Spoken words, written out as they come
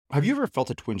Have you ever felt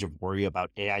a twinge of worry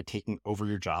about AI taking over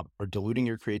your job or diluting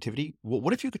your creativity? Well,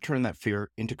 what if you could turn that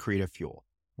fear into creative fuel?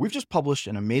 We've just published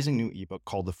an amazing new ebook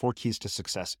called The 4 Keys to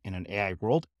Success in an AI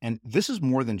World, and this is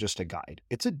more than just a guide.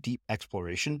 It's a deep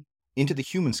exploration into the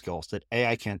human skills that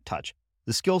AI can't touch,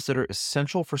 the skills that are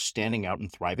essential for standing out and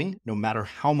thriving, no matter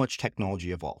how much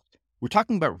technology evolves. We're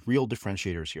talking about real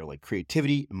differentiators here, like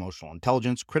creativity, emotional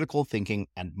intelligence, critical thinking,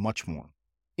 and much more.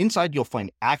 Inside, you'll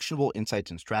find actionable insights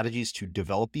and strategies to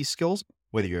develop these skills,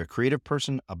 whether you're a creative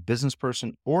person, a business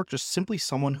person, or just simply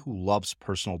someone who loves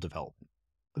personal development.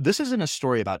 This isn't a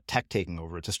story about tech taking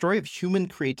over. It's a story of human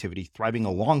creativity thriving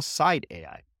alongside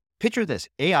AI. Picture this,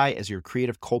 AI as your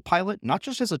creative co-pilot, not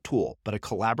just as a tool, but a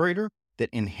collaborator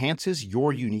that enhances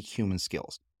your unique human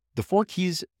skills. The 4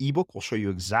 Keys ebook will show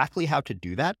you exactly how to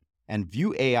do that and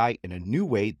view AI in a new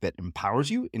way that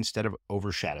empowers you instead of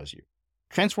overshadows you.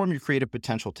 Transform your creative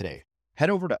potential today. Head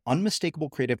over to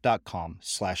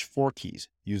unmistakablecreative.com/4keys.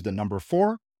 Use the number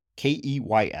 4,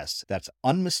 KEYS. That's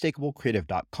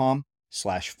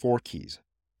unmistakablecreative.com/4keys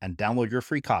and download your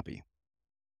free copy.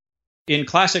 In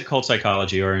classic cult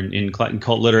psychology or in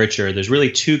cult literature, there's really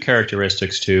two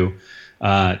characteristics to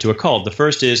a cult. The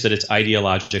first is that it's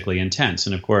ideologically intense.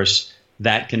 And of course,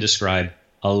 that can describe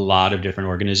a lot of different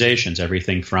organizations,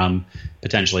 everything from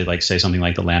potentially like, say, something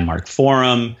like the Landmark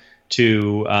Forum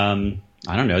to,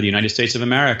 I don't know, the United States of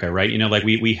America, right? You know, like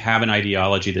we have an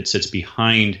ideology that sits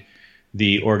behind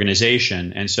the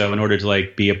organization. And so in order to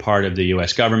like be a part of the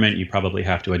U.S. government, you probably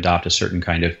have to adopt a certain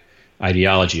kind of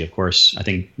ideology. Of course, I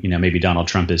think, you know, maybe Donald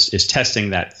Trump is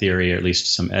testing that theory, or at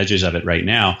least some edges of it right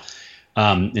now,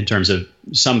 in terms of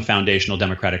some foundational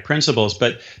democratic principles.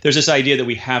 But there's this idea that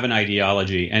we have an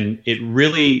ideology, and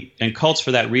cults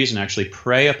for that reason actually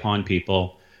prey upon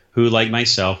people who, like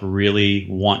myself, really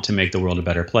want to make the world a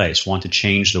better place, want to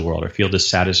change the world, or feel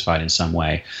dissatisfied in some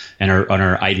way, and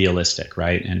are idealistic,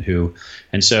 right? And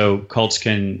so cults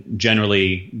can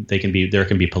generally, there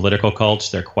can be political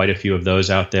cults. There are quite a few of those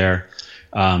out there.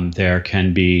 There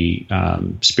can be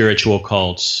spiritual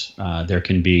cults. There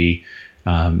can be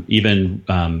even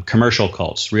commercial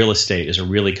cults. Real estate is a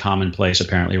really common place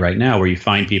apparently right now, where you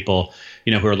find people,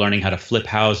 you know, who are learning how to flip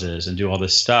houses and do all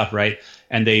this stuff, right?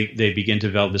 And they begin to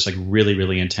develop this like really,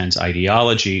 really intense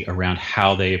ideology around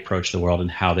how they approach the world and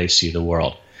how they see the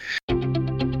world.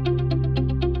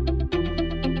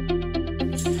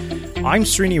 I'm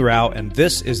Srini Rao, and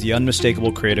this is the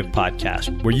Unmistakable Creative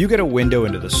Podcast, where you get a window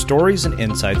into the stories and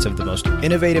insights of the most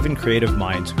innovative and creative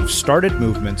minds who've started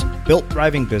movements, built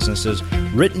thriving businesses,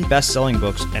 written best-selling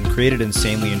books, and created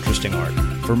insanely interesting art.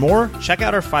 For more, check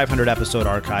out our 500-episode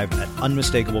archive at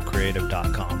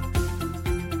unmistakablecreative.com.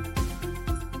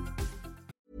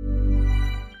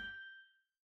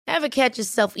 Ever catch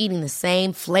yourself eating the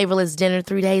same flavorless dinner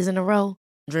 3 days in a row?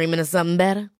 Dreaming of something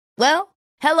better? Well,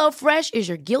 HelloFresh is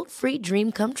your guilt-free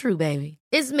dream come true, baby.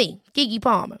 It's me, Keke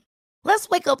Palmer. Let's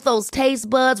wake up those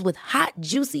taste buds with hot,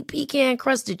 juicy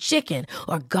pecan-crusted chicken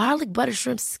or garlic butter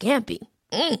shrimp scampi.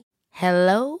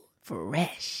 Hello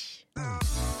Fresh.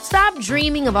 Stop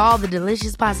dreaming of all the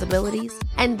delicious possibilities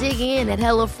and dig in at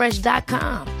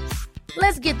HelloFresh.com.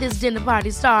 Let's get this dinner party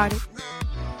started.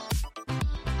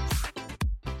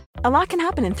 A lot can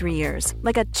happen in 3 years,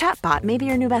 like a chatbot may be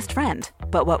your new best friend.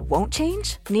 But what won't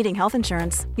change? Needing health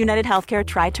insurance. United Healthcare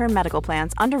Tri-Term Medical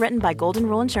Plans, underwritten by Golden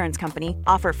Rule Insurance Company,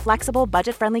 offer flexible,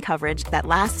 budget-friendly coverage that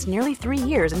lasts nearly 3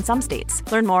 years in some states.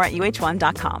 Learn more at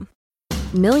uh1.com.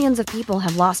 Millions of people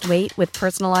have lost weight with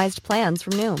personalized plans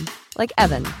from Noom. Like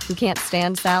Evan, who can't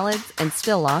stand salads and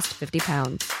still lost 50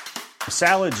 pounds.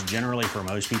 Salads generally for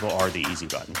most people are the easy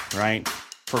button, right?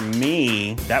 For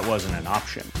me, that wasn't an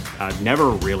option. I never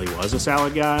really was a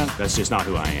salad guy. That's just not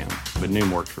who I am. But Noom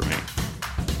worked for me.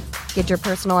 Get your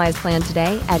personalized plan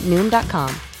today at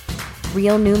Noom.com.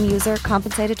 Real Noom user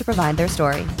compensated to provide their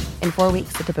story. In 4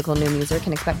 weeks, the typical Noom user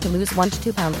can expect to lose 1 to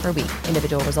 2 pounds per week.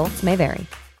 Individual results may vary.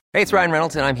 Hey, it's Ryan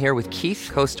Reynolds, and I'm here with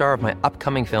Keith, co-star of my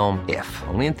upcoming film, If,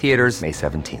 only in theaters May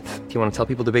 17th. Do you want to tell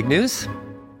people the big news?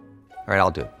 All right,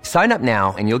 I'll do it. Sign up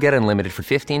now and you'll get unlimited for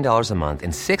 $15 a month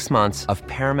and 6 months of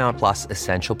Paramount Plus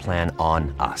Essential Plan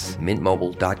on us.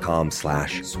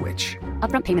 MintMobile.com/switch.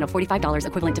 Upfront payment of $45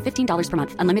 equivalent to $15 per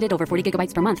month. Unlimited over 40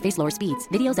 gigabytes per month. Face lower speeds.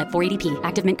 Videos at 480p.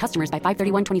 Active Mint customers by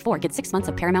 531.24 get 6 months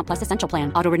of Paramount Plus Essential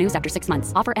Plan. Auto renews after 6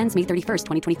 months. Offer ends May 31st,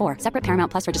 2024. Separate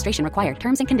Paramount Plus registration required.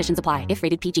 Terms and conditions apply if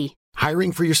rated PG.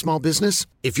 Hiring for your small business?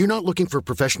 If you're not looking for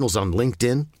professionals on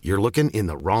LinkedIn, you're looking in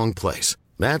the wrong place.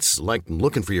 That's like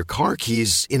looking for your car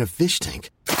keys in a fish tank.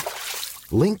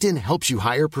 LinkedIn helps you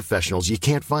hire professionals you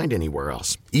can't find anywhere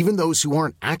else, even those who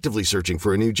aren't actively searching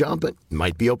for a new job but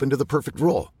might be open to the perfect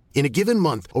role. In a given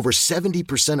month, over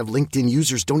 70% of LinkedIn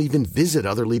users don't even visit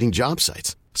other leading job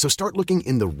sites. So start looking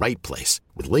in the right place.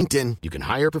 With LinkedIn, you can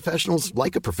hire professionals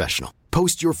like a professional.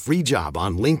 Post your free job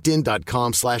on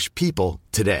linkedin.com/people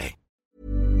today.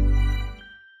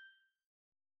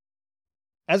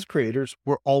 As creators,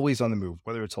 we're always on the move.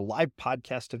 Whether it's a live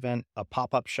podcast event, a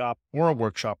pop-up shop, or a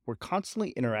workshop, we're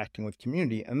constantly interacting with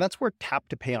community, and that's where Tap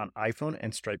to Pay on iPhone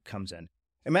and Stripe comes in.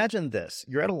 Imagine this.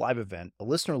 You're at a live event, a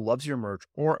listener loves your merch,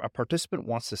 or a participant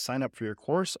wants to sign up for your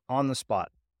course on the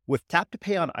spot. With Tap to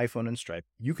Pay on iPhone and Stripe,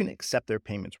 you can accept their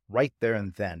payments right there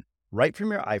and then, right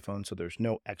from your iPhone, so there's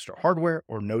no extra hardware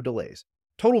or no delays.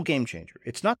 Total game changer.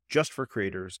 It's not just for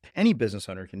creators. Any business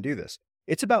owner can do this.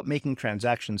 It's about making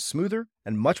transactions smoother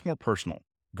and much more personal,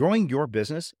 growing your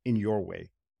business in your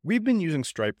way. We've been using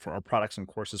Stripe for our products and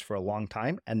courses for a long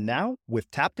time, and now with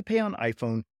Tap to Pay on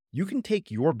iPhone, you can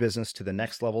take your business to the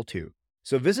next level too.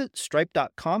 So visit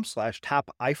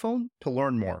stripe.com/tapiphone to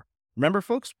learn more. Remember,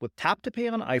 folks, with Tap to Pay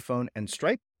on iPhone and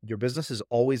Stripe, your business is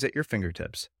always at your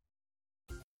fingertips.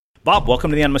 Bob,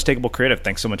 welcome to the Unmistakable Creative.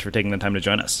 Thanks so much for taking the time to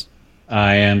join us.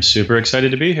 I am super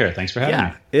excited to be here. Thanks for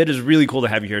having me. It is really cool to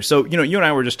have you here. So, you and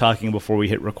I were just talking before we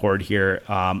hit record here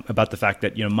about the fact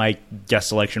that, my guest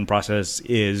selection process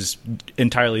is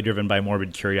entirely driven by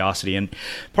morbid curiosity. And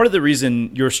part of the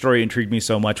reason your story intrigued me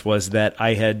so much was that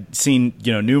I had seen,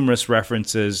 numerous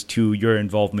references to your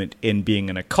involvement in being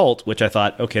in a cult, which I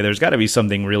thought, okay, there's got to be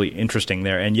something really interesting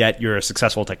there. And yet you're a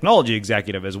successful technology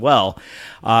executive as well.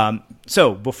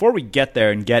 So before we get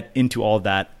there and get into all of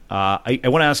that, I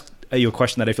want to ask you a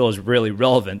question that I feel is really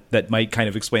relevant that might kind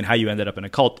of explain how you ended up in a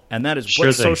cult. And that is,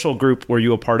 what social group were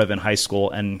you a part of in high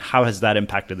school, and how has that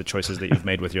impacted the choices that you've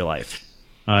made with your life?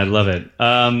 I love it.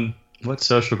 What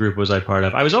social group was I part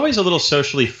of? I was always a little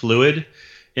socially fluid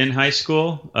in high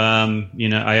school.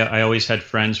 I always had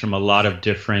friends from a lot of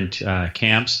different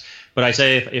camps. But I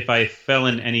say if I fell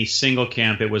in any single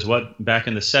camp, it was back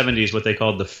in the 70s, what they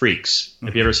called the freaks. Mm-hmm.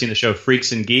 Have you ever seen the show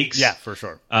Freaks and Geeks? Yeah, for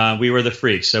sure. We were the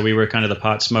freaks. So we were kind of the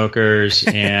pot smokers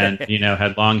and,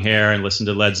 had long hair and listened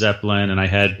to Led Zeppelin, and I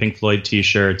had Pink Floyd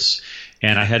T-shirts,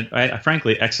 and I had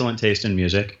frankly, excellent taste in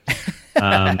music.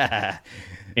 And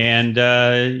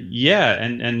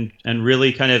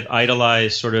really kind of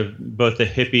idolized sort of both the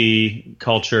hippie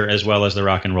culture as well as the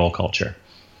rock and roll culture.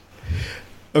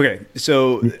 Okay,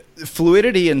 so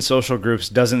fluidity in social groups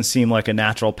doesn't seem like a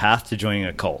natural path to joining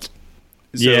a cult.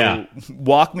 So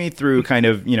walk me through kind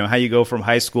of, how you go from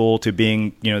high school to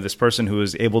being, this person who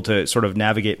is able to sort of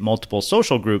navigate multiple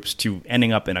social groups to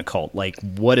ending up in a cult. Like,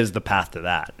 what is the path to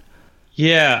that?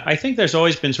 Yeah, I think there's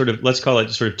always been sort of, let's call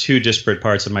it sort of two disparate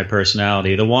parts of my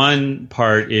personality. The one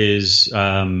part is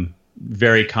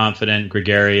very confident,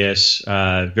 gregarious,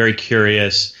 very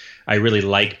curious. I really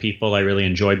like people. I really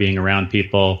enjoy being around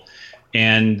people.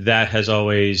 And that has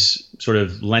always sort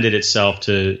of lended itself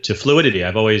to fluidity.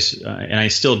 I've always, and I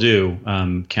still do,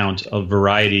 count a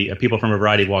variety of people from a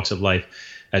variety of walks of life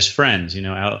as friends.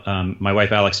 My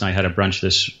wife Alex and I had a brunch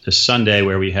this Sunday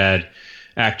where we had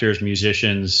actors,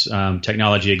 musicians,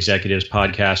 technology executives,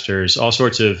 podcasters, all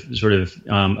sorts of sort of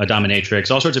a dominatrix,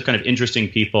 all sorts of kind of interesting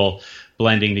people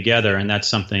blending together. And that's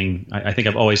something I think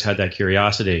I've always had that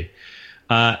curiosity.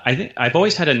 I think I've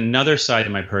always had another side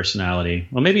of my personality.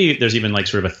 Well, maybe there's even like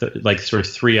sort of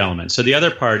three elements. So the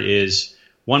other part is,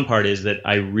 one part is that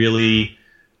I really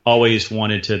always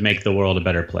wanted to make the world a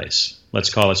better place. Let's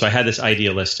call it. So I had this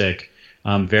idealistic,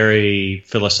 very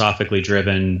philosophically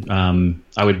driven.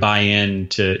 I would buy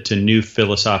into new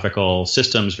philosophical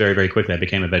systems very, very quickly. I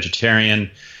became a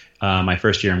vegetarian my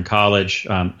first year in college,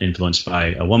 influenced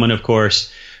by a woman, of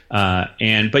course. But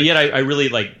yet I really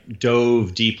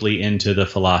dove deeply into the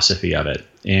philosophy of it.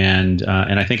 And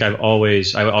I think I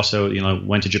also,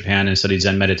 went to Japan and studied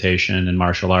Zen meditation and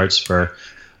martial arts for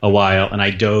a while. And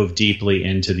I dove deeply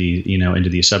into the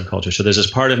subculture. So there's this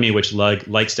part of me which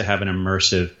likes to have an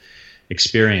immersive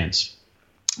experience.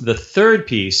 The third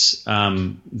piece,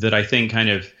 that I think kind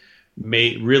of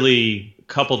really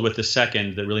coupled with the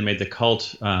second that really made the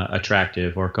cult,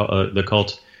 attractive, or the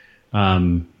cult,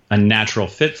 a natural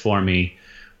fit for me,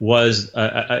 was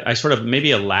I sort of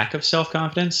maybe a lack of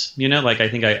self-confidence. I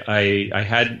think I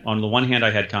had, on the one hand,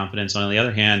 I had confidence. On the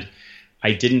other hand,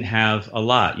 I didn't have a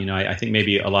lot. I think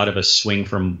maybe a lot of us swing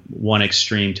from one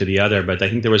extreme to the other, but I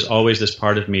think there was always this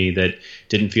part of me that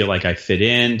didn't feel like I fit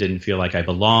in, didn't feel like I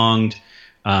belonged,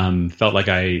 felt like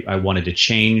I wanted to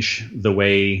change the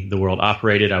way the world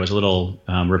operated. I was a little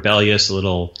rebellious, a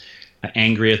little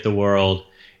angry at the world.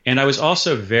 And I was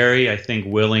also very, I think,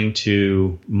 willing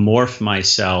to morph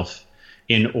myself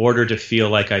in order to feel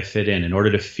like I fit in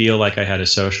order to feel like I had a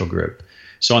social group.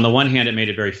 So on the one hand, it made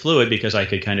it very fluid because I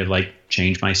could kind of like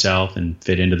change myself and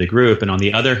fit into the group. And on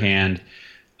the other hand,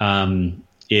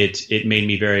 it made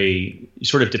me very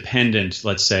sort of dependent,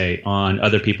 let's say, on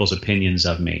other people's opinions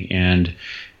of me,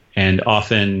 and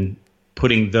often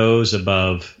putting those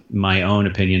above my own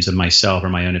opinions of myself or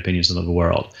my own opinions of the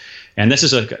world. And this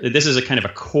is a kind of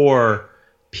a core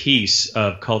piece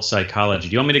of cult psychology.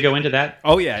 Do you want me to go into that?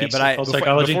 Oh yeah, but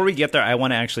before we get there, I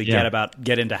want to actually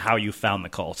get into how you found the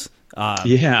cult.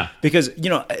 Because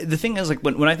the thing is, like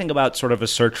when I think about sort of a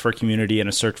search for community and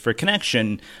a search for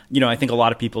connection, I think a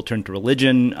lot of people turn to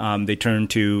religion. They turn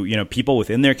to people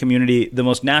within their community. The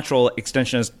most natural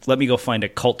extension is, let me go find a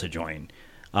cult to join.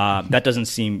 That doesn't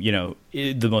seem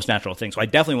the most natural thing. So I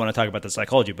definitely want to talk about the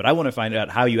psychology, but I want to find out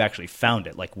how you actually found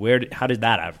it. Like how did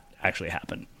that actually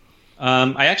happen?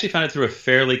 I actually found it through a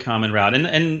fairly common route.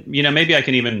 And maybe I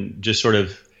can even just sort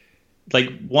of,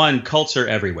 like, one, cults are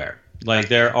everywhere. Like,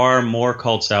 there are more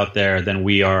cults out there than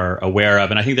we are aware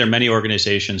of. And I think there are many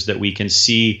organizations that we can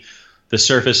see the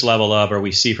surface level of, or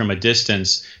we see from a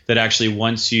distance, that actually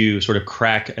once you sort of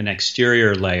crack an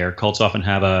exterior layer, cults often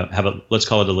have a let's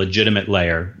call it a legitimate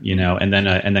layer, and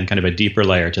then kind of a deeper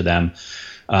layer to them.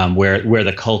 Where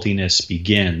the cultiness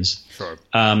begins. Sure.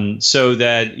 So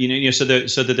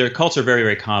that their cults are very,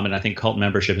 very common. I think cult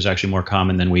membership is actually more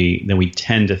common than we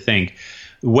tend to think.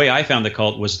 The way I found the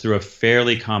cult was through a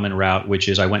fairly common route, which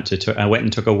is I went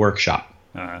and took a workshop,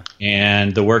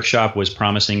 and the workshop was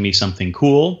promising me something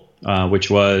cool, which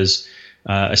was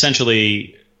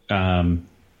essentially I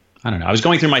don't know. I was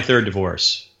going through my third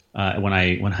divorce. When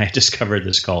I discovered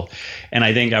this cult, and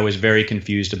I think I was very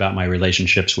confused about my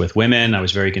relationships with women. I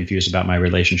was very confused about my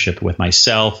relationship with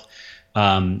myself.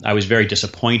 I was very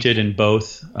disappointed in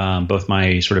both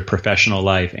my sort of professional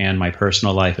life and my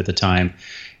personal life at the time.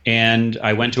 And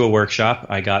I went to a workshop.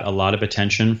 I got a lot of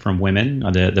attention from women.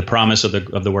 The promise of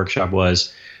the workshop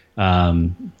was,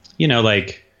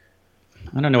 like,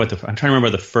 I don't know what I'm trying to remember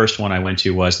what the first one I went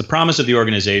to was. The promise of the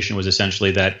organization was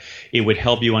essentially that it would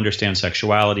help you understand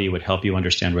sexuality, it would help you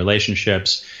understand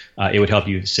relationships, it would help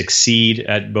you succeed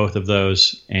at both of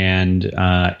those. And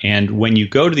when you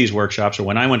go to these workshops, or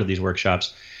when I went to these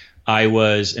workshops, I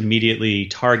was immediately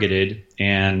targeted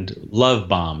and love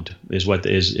bombed is what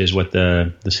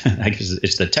the I guess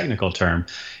it's the technical term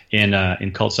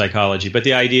in cult psychology. But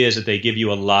the idea is that they give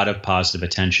you a lot of positive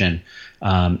attention.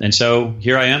 And so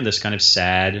here I am, this kind of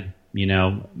sad,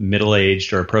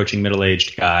 middle-aged or approaching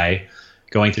middle-aged guy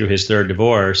going through his third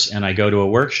divorce. And I go to a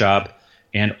workshop,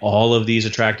 and all of these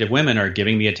attractive women are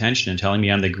giving me attention and telling me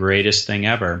I'm the greatest thing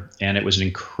ever. And it was an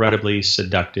incredibly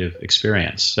seductive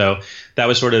experience. So that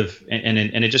was sort of, and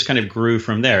it just kind of grew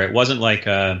from there. It wasn't like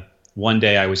one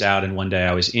day I was out and one day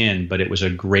I was in, but it was a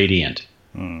gradient.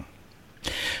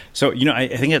 So, I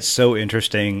think it's so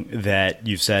interesting that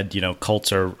you've said,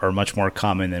 cults are much more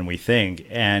common than we think.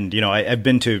 And, I've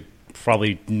been to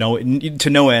probably no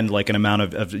end, like an amount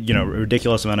of a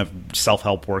ridiculous amount of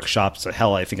self-help workshops.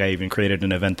 Hell, I think I even created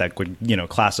an event that could,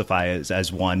 classify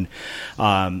as one.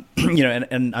 And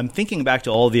I'm thinking back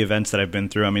to all the events that I've been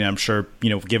through. I mean, I'm sure,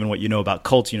 given what you know about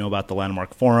cults, about the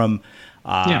Landmark Forum,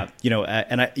 and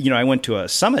I went to a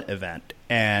summit event.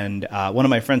 And one of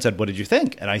my friends said, "What did you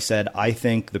think?" And I said, "I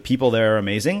think the people there are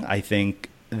amazing. I think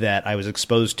that I was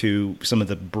exposed to some of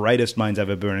the brightest minds I've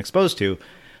ever been exposed to.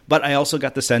 But I also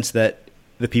got the sense that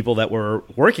the people that were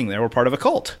working there were part of a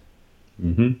cult.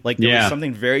 Mm-hmm. Like there was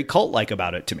something very cult-like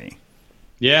about it to me."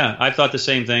 Yeah, I thought the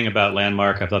same thing about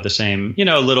Landmark. I thought the same,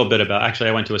 a little bit about.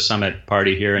 Actually, I went to a summit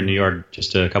party here in New York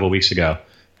just a couple of weeks ago.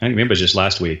 I think maybe it was just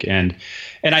last week. And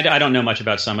I don't know much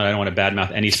about Summit. I don't want to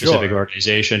badmouth any specific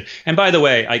organization. And by the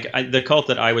way, the cult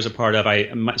that I was a part of,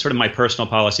 sort of my personal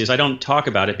policy is I don't talk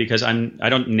about it because I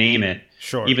don't name it.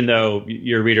 Sure. Even though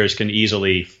your readers can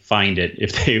easily find it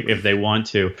if they want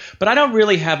to. But I don't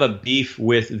really have a beef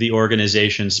with the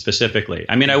organization specifically.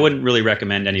 I mean, I wouldn't really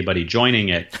recommend anybody joining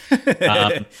it.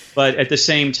 But at the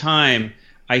same time,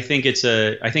 I think this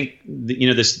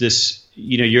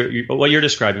what you're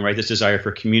describing, right? This desire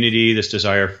for community, this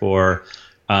desire for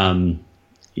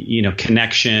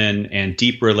connection and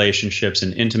deep relationships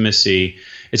and intimacy.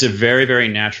 It's a very, very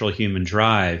natural human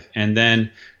drive. And then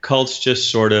cults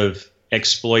just sort of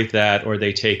exploit that, or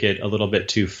they take it a little bit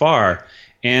too far.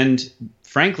 And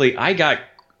frankly, I got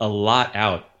a lot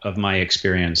out of my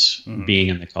experience being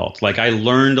in the cult. Like I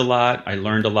learned a lot. I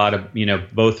learned a lot of,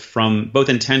 both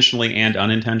intentionally and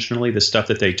unintentionally. The stuff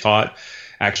that they taught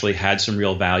actually had some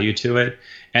real value to it.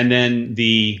 And then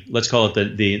let's call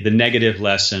it the negative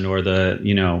lesson, or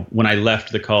when I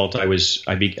left the cult, I was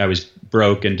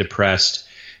broke and depressed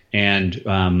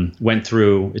and went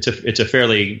through. It's a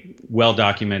fairly well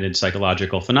documented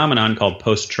psychological phenomenon called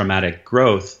post traumatic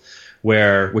growth,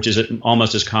 which is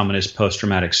almost as common as post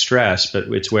traumatic stress, but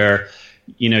it's where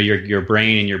your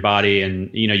brain and your body, and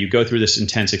you go through this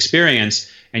intense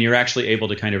experience, and you're actually able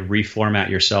to kind of reformat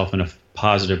yourself in a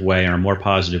positive way or a more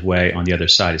positive way on the other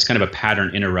side. It's kind of a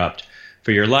pattern interrupt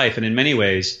for your life, and in many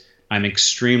ways, I'm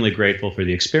extremely grateful for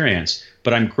the experience.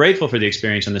 But I'm grateful for the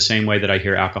experience in the same way that I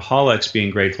hear alcoholics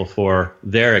being grateful for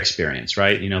their experience,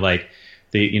 right?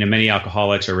 Many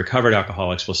alcoholics or recovered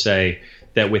alcoholics will say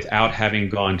that without having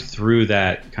gone through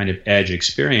that kind of edge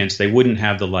experience, they wouldn't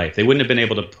have the life. They wouldn't have been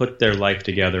able to put their life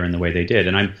together in the way they did.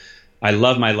 And I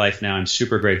love my life now. I'm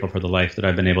super grateful for the life that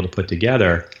I've been able to put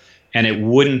together. And it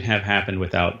wouldn't have happened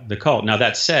without the cult. Now,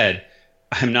 that said,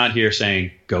 I'm not here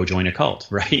saying, go join a cult,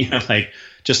 right?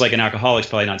 Just like an alcoholic's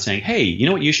probably not saying, hey, you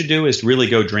know what you should do is really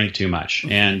go drink too much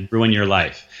and ruin your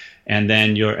life. And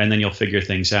then you'll figure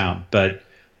things out. But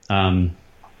anyway,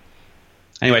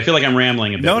 I feel like I'm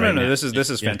rambling a bit. No. Now. This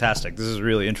is fantastic. This is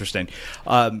really interesting.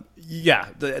 I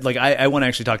want to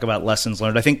actually talk about lessons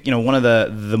learned. I think one of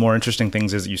the more interesting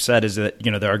things, as you said, is that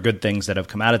there are good things that have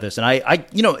come out of this, and I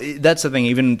that's the thing.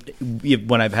 Even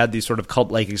when I've had these sort of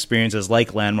cult-like experiences,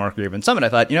 like Landmark or even Summit, I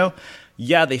thought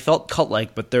they felt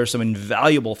cult-like, but there are some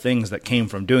invaluable things that came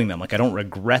from doing them. Like, I don't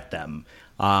regret them.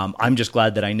 I'm just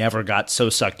glad that I never got so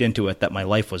sucked into it that my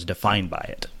life was defined by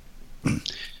it.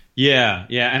 Yeah,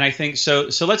 and I think so.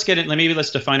 So let's get in.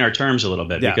 Let's define our terms a little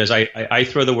bit, because I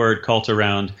throw the word cult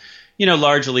around.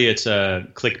 Largely it's a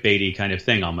clickbaity kind of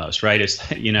thing almost, right? It's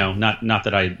not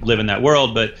that I live in that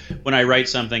world, but when I write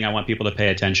something, I want people to pay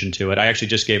attention to it. I actually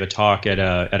just gave a talk at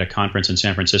a conference in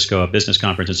San Francisco, a business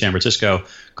conference in San Francisco,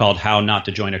 called "How Not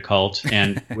to Join a Cult,"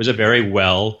 and it was a very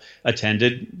well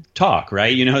attended talk,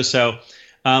 right?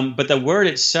 But the word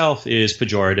itself is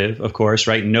pejorative, of course,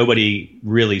 right? Nobody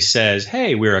really says,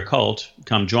 "Hey, we're a cult.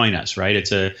 Come join us," right?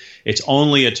 It's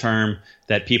only a term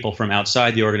that people from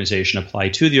outside the organization apply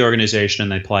to the organization, and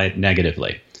they apply it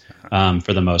negatively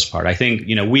for the most part. I think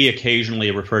we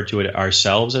occasionally refer to it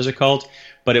ourselves as a cult,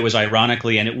 but it was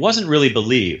ironically, and it wasn't really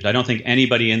believed. I don't think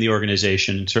anybody in the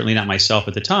organization, certainly not myself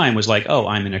at the time, was like, "Oh,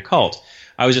 I'm in a cult."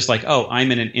 I was just like, "Oh, I'm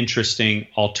in an interesting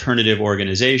alternative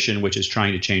organization which is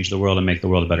trying to change the world and make the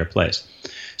world a better place."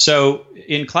 So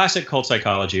in classic cult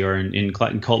psychology, or in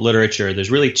cult literature,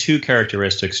 there's really two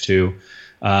characteristics to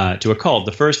a cult.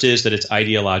 The first is that it's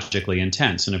ideologically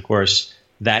intense. And of course,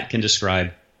 that can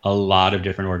describe a lot of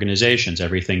different organizations,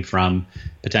 everything from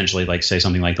potentially, like, say,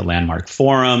 something like the Landmark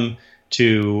Forum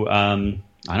to,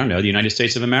 the United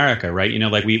States of America, right?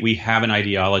 We have an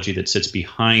ideology that sits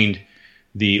behind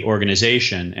the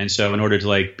organization. And so in order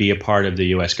to be a part of the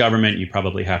U.S. government, you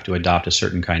probably have to adopt a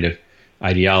certain kind of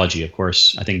ideology. Of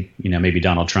course, I think, maybe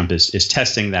Donald Trump is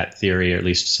testing that theory, or at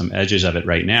least some edges of it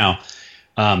right now,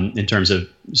 in terms of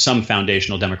some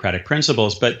foundational democratic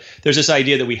principles. But there's this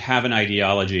idea that we have an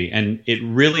ideology, and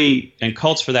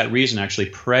cults for that reason actually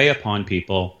prey upon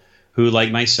people who,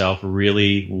 like myself,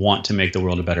 really want to make the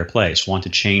world a better place, want to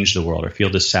change the world, or feel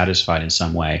dissatisfied in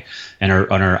some way, and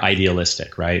are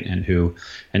idealistic, right?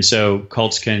 And so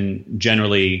cults can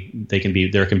generally, there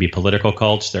can be political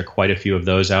cults. There are quite a few of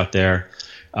those out there.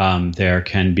 There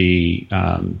can be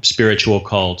spiritual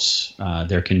cults.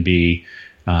 There can be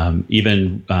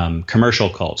even commercial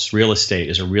cults. Real estate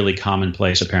is a really common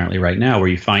place apparently right now, where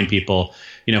you find people,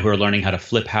 who are learning how to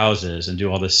flip houses and do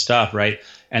all this stuff, right?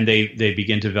 And they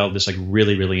begin to develop this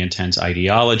really, really intense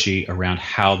ideology around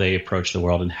how they approach the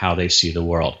world and how they see the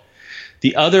world.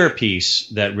 The other piece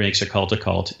that makes a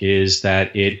cult is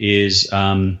that it is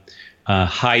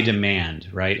high demand,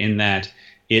 right? In that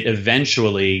it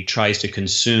eventually tries to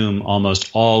consume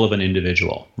almost all of an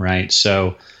individual, right?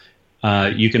 So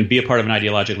you can be a part of an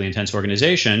ideologically intense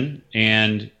organization,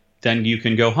 and then you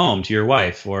can go home to your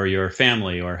wife or your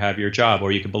family or have your job,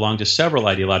 or you could belong to several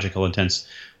ideological intense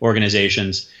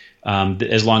organizations,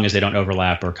 as long as they don't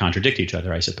overlap or contradict each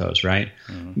other, I suppose, right?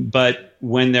 Mm-hmm. But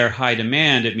when they're high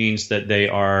demand, it means that they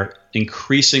are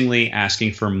increasingly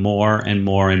asking for more and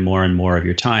more and more and more of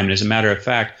your time. And as a matter of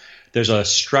fact, there's a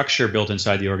structure built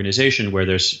inside the organization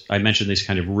where I mentioned these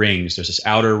kind of rings. There's this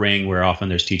outer ring where often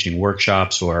there's teaching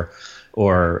workshops or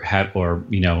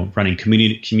running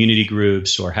community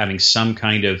groups, or having some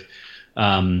kind of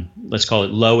let's call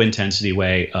it low intensity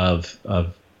way of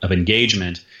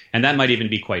engagement, and that might even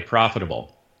be quite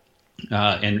profitable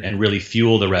and really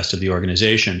fuel the rest of the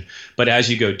organization. But as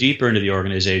you go deeper into the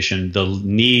organization, the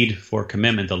need for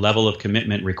commitment, the level of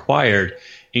commitment required,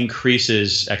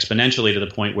 increases exponentially to the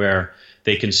point where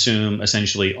they consume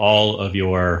essentially all of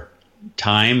your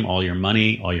time, all your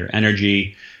money, all your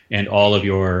energy. and all of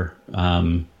your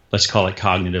let's call it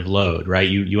cognitive load, right?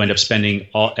 You end up spending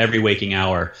every waking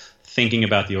hour thinking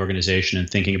about the organization and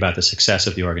thinking about the success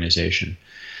of the organization.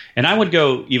 And I would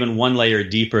go even one layer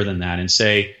deeper than that and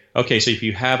say, okay, so if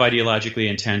you have ideologically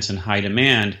intense and high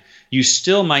demand, you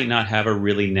still might not have a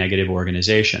really negative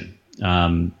organization.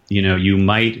 It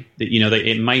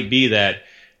might be that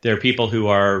there are people who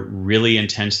are really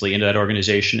intensely into that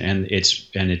organization, and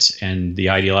the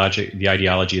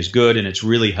ideology is good, and it's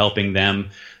really helping them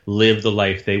live the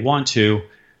life they want to.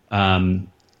 And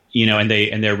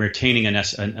they're retaining an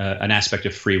aspect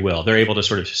of free will. They're able to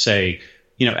sort of say,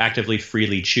 actively,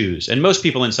 freely choose. And most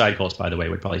people inside cults, by the way,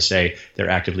 would probably say they're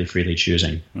actively, freely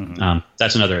choosing. Mm-hmm.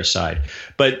 That's another aside.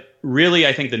 But really,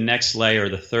 I think the next layer,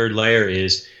 the third layer,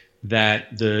 is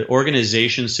that the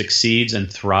organization succeeds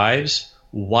and thrives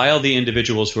while the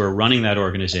individuals who are running that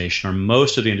organization, or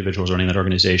most of the individuals running that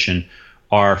organization,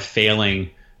 are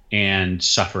failing and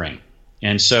suffering.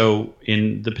 And so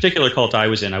in the particular cult I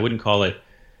was in, I wouldn't call it,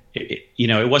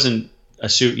 it wasn't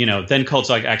then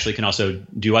cults actually can also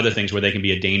do other things where they can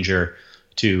be a danger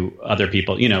to other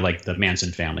people, like the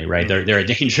Manson family, right? Mm-hmm. They're a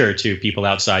danger to people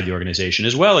outside the organization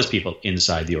as well as people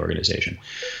inside the organization.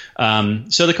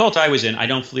 So the cult I was in, I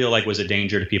don't feel like was a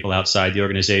danger to people outside the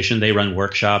organization. They run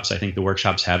workshops. I think the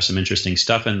workshops have some interesting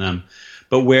stuff in them.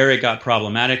 But where it got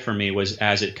problematic for me was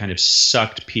as it kind of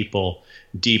sucked people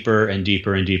deeper and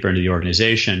deeper and deeper into the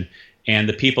organization. And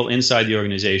the people inside the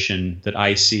organization that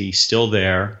I see still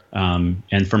there,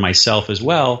 and for myself as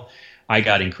well, I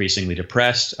got increasingly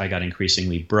depressed. I got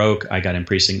increasingly broke. I got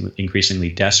increasingly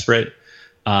desperate.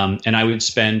 And I would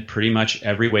spend pretty much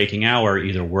every waking hour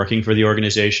either working for the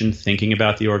organization, thinking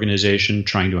about the organization,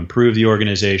 trying to improve the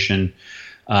organization,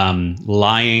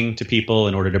 lying to people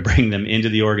in order to bring them into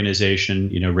the organization.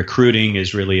 Recruiting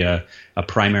is really a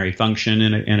primary function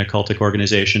in a cultic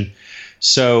organization.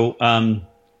 So,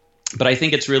 but I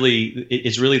think it's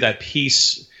really that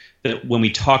piece that when we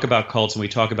talk about cults and we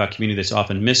talk about community that's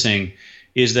often missing,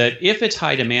 is that if it's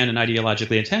high demand and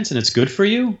ideologically intense and it's good for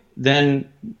you, then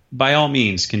by all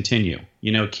means continue.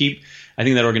 I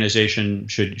think that organization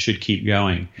should keep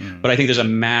going. Mm. But I think there's a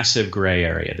massive gray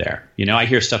area there. I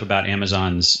hear stuff about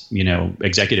Amazon's,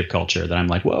 executive culture that I'm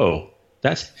like, whoa,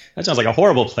 that sounds like a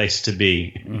horrible place to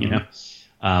be.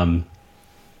 Mm-hmm.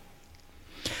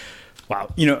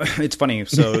 Wow. It's funny.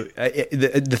 So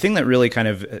the thing that really kind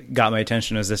of got my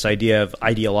attention is this idea of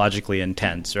ideologically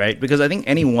intense, right? Because I think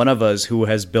any one of us who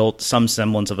has built some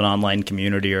semblance of an online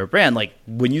community or a brand, like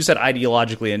when you said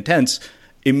ideologically intense,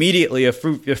 immediately a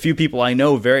few people I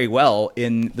know very well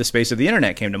in the space of the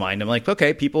internet came to mind. I'm like,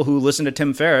 okay, people who listen to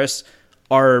Tim Ferriss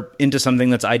are into something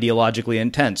that's ideologically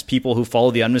intense. People who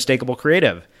follow the unmistakable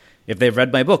creative, if they've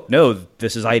read my book, know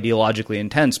this is ideologically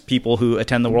intense. People who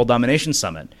attend the World Domination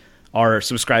Summit are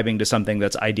subscribing to something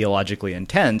that's ideologically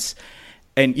intense.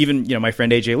 And even, my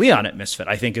friend AJ Leon at Misfit,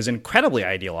 I think is incredibly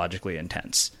ideologically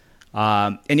intense.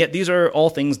 And yet these are all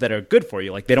things that are good for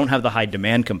you. Like they don't have the high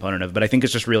demand component of it, but I think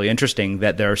it's just really interesting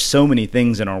that there are so many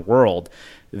things in our world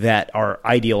that are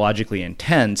ideologically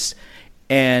intense.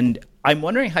 And I'm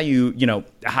wondering how you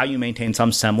maintain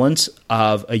some semblance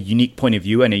of a unique point of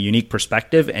view and a unique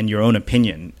perspective and your own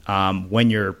opinion when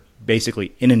you're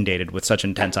basically inundated with such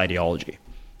intense ideology.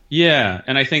 Yeah,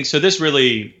 and I think so. This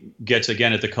really gets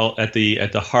again at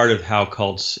the heart of how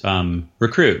cults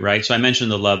recruit, right? So I mentioned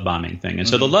the love bombing thing, and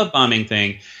so the love bombing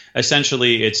thing,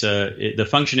 essentially, the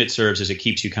function it serves is it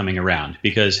keeps you coming around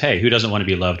because hey, who doesn't want to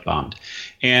be loved bombed?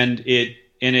 And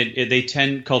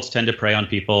cults tend to prey on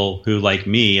people who, like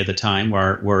me at the time,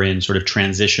 were in sort of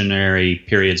transitionary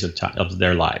periods of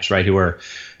their lives, right? Who were,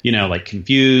 like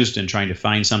confused and trying to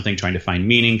find something, trying to find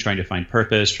meaning, trying to find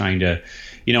purpose, trying to.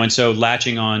 And so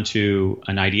latching on to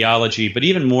an ideology, but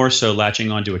even more so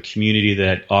latching on to a community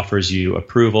that offers you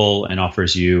approval and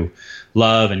offers you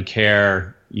love and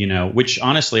care, which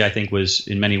honestly I think was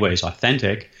in many ways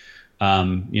authentic.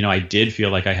 I did feel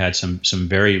like I had some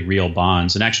very real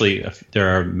bonds. And actually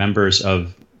there are members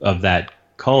of that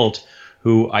cult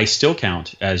who I still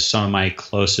count as some of my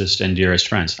closest and dearest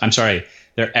friends. I'm sorry.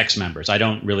 They're ex-members. I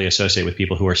don't really associate with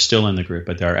people who are still in the group,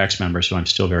 but there are ex-members who I'm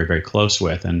still very, very close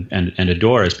with and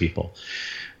adore as people.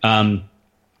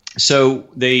 So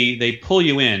they pull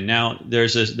you in. Now,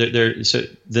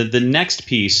 the next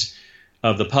piece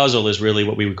of the puzzle is really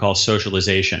what we would call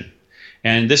socialization.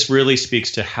 And this really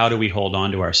speaks to how do we hold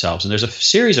on to ourselves. And there's a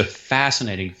series of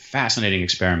fascinating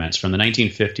experiments from the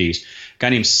 1950s. A guy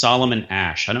named Solomon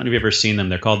Asch. I don't know if you've ever seen them.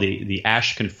 They're called the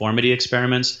Asch conformity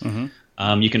experiments. Mm-hmm.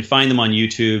 You can find them on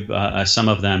YouTube, some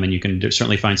of them, and you can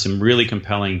certainly find some really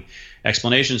compelling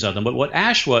explanations of them. But what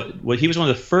he was one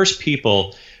of the first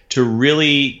people to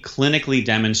really clinically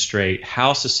demonstrate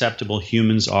how susceptible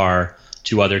humans are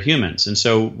to other humans. And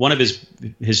so one of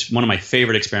one of my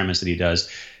favorite experiments that he does,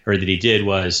 or that he did,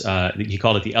 was he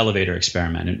called it the elevator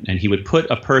experiment. And he would put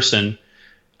a person,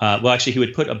 he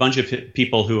would put a bunch of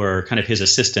people who are kind of his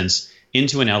assistants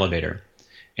into an elevator.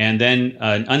 And then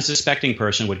an unsuspecting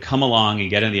person would come along and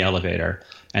get in the elevator,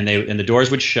 and the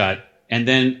doors would shut. And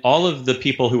then all of the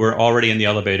people who were already in the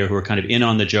elevator, who were kind of in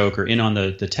on the joke or in on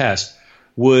the test,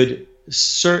 would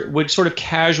sort of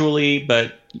casually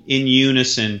but in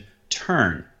unison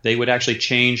turn. They would actually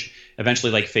change,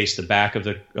 eventually, like face the back of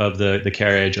the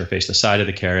carriage or face the side of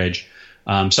the carriage.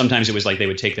 Sometimes it was like they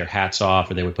would take their hats off,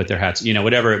 or they would put their hats,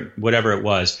 whatever it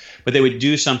was. But they would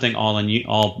do something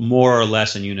all more or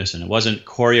less in unison. It wasn't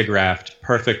choreographed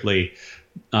perfectly,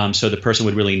 so the person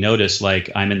would really notice, like,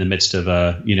 I'm in the midst of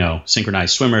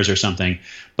synchronized swimmers or something.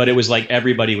 But it was like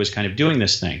everybody was kind of doing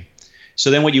this thing. So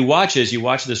then what you watch is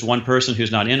this one person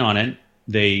who's not in on it.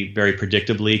 They very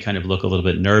predictably kind of look a little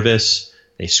bit nervous.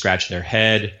 They scratch their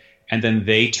head, and then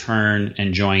they turn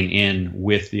and join in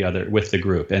with the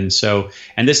group. And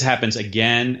this happens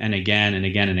again and again and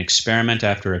again, in experiment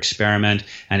after experiment.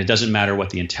 And it doesn't matter what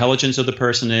the intelligence of the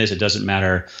person is. It doesn't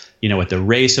matter, what the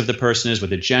race of the person is, what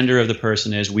the gender of the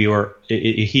person is.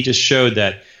 He just showed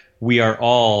that we are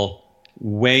all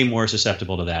way more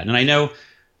susceptible to that. And I know,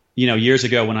 years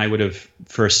ago when I would have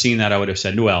first seen that, I would have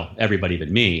said, well, everybody but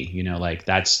me,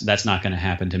 that's not going to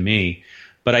happen to me.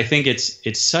 But I think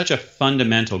it's such a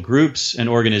fundamental, groups and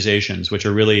organizations, which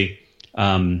are really,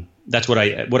 that's what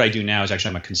I do now. Is actually,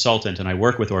 I'm a consultant and I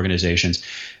work with organizations.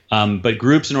 But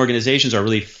groups and organizations are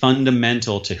really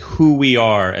fundamental to who we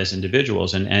are as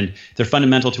individuals, and they're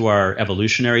fundamental to our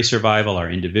evolutionary survival, our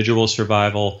individual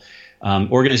survival.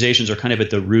 Organizations are kind of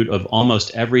at the root of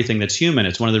almost everything that's human.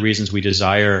 It's one of the reasons we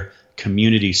desire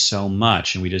community so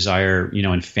much, and we desire,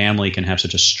 and family can have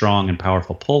such a strong and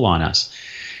powerful pull on us.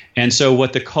 And so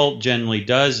what the cult generally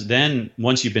does then,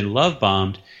 once you've been love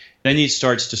bombed, then he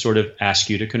starts to sort of ask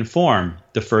you to conform.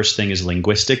 The first thing is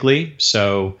linguistically.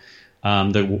 So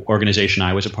the organization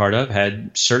I was a part of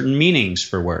had certain meanings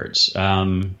for words.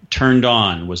 Turned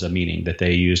on was a meaning that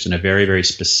they used in a very, very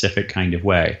specific kind of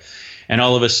way. And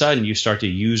all of a sudden, you start to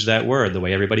use that word the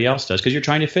way everybody else does, because you're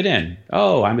trying to fit in.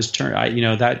 Oh, I was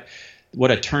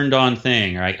what a turned on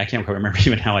thing. Or I can't quite remember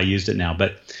even how I used it now,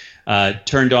 but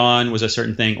turned on was a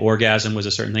certain thing. Orgasm was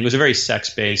a certain thing. It was a very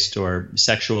sex-based or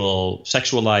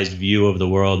sexualized view of the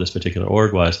world, this particular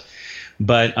org was.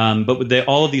 But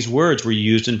all of these words were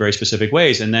used in very specific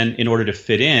ways. And then in order to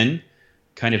fit in,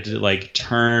 kind of to like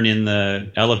turn in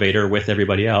the elevator with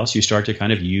everybody else, you start to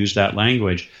kind of use that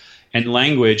language. And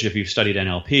language, if you've studied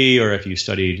NLP or if you've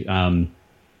studied, any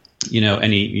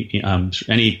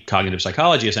cognitive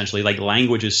psychology, essentially, like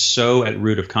language is so at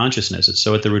root of consciousness. It's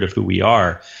so at the root of who we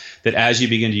are that as you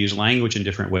begin to use language in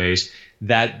different ways,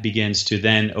 that begins to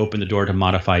then open the door to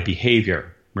modify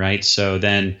behavior, right? So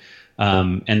then,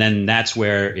 and then that's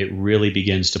where it really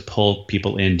begins to pull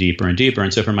people in deeper and deeper.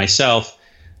 And so for myself,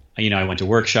 I went to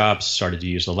workshops, started to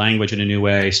use the language in a new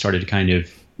way, started to kind of,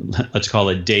 let's call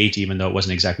it date, even though it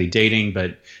wasn't exactly dating,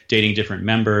 but dating different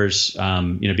members,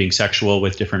 being sexual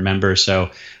with different members.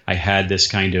 So I had this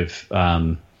kind of, my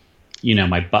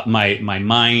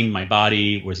mind, my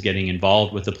body was getting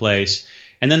involved with the place.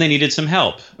 And then they needed some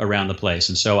help around the place.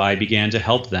 And so I began to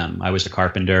help them. I was a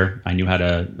carpenter. I knew how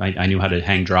to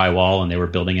hang drywall, and they were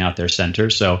building out their center.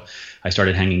 So I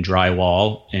started hanging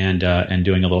drywall and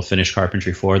doing a little finished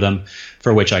carpentry for them,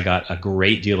 for which I got a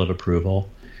great deal of approval.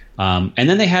 And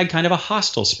then they had kind of a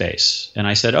hostile space, and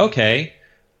I said, okay,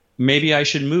 maybe I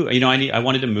should move. I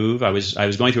wanted to move. I was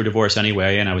going through a divorce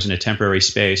anyway, and I was in a temporary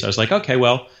space. I was like, okay,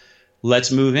 well,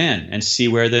 let's move in and see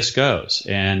where this goes.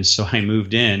 And so I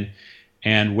moved in,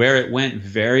 and where it went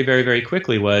very, very, very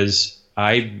quickly was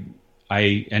I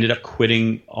ended up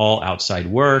quitting all outside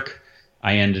work.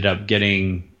 I ended up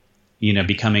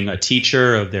becoming a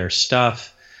teacher of their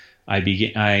stuff. I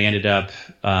ended up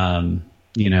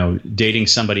dating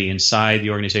somebody inside the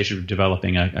organization,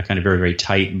 developing a kind of very, very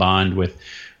tight bond with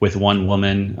one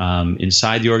woman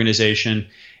inside the organization.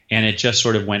 And it just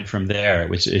sort of went from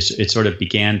there. It sort of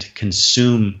began to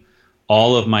consume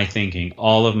all of my thinking,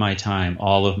 all of my time,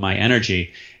 all of my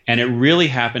energy. And it really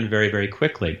happened very, very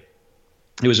quickly.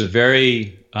 It was a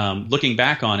very, looking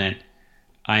back on it,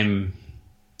 I'm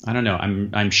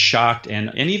shocked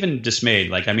and even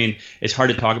dismayed. It's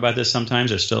hard to talk about this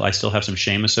sometimes. I still have some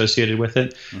shame associated with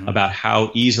it, mm-hmm. about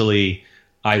how easily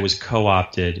I was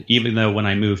co-opted, even though when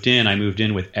I moved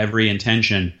in with every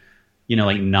intention,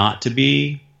 not to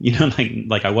be,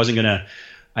 I wasn't going to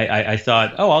I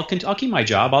thought, oh, I'll keep my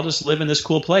job. I'll just live in this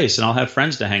cool place and I'll have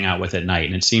friends to hang out with at night.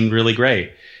 And it seemed really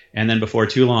great. And then before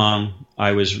too long, I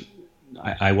had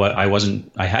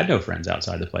no friends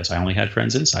outside the place. I only had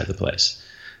friends inside the place.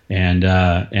 And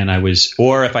I was,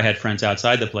 or if I had friends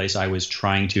outside the place, I was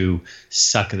trying to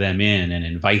suck them in and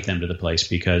invite them to the place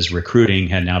because recruiting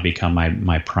had now become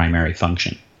my primary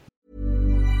function.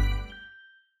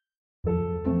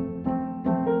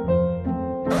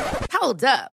 Hold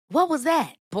up. What was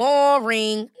that?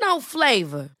 Boring. No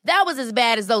flavor. That was as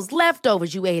bad as those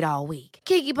leftovers you ate all week.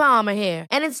 Keke Palmer here,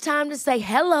 and it's time to say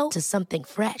hello to something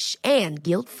fresh and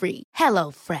guilt-free. Hello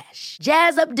Fresh.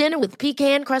 Jazz up dinner with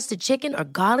pecan-crusted chicken or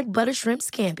garlic butter shrimp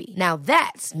scampi. Now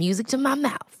that's music to my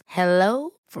mouth. Hello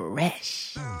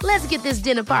Fresh. Let's get this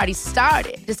dinner party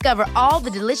started. Discover all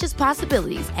the delicious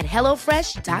possibilities at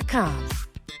hellofresh.com.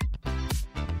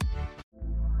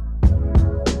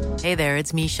 Hey there,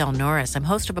 it's Michelle Norris. I'm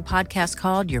host of a podcast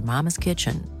called Your Mama's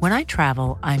Kitchen. When I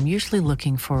travel, I'm usually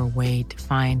looking for a way to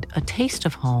find a taste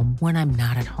of home when I'm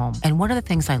not at home. And one of the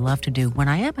things I love to do when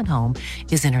I am at home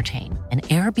is entertain. And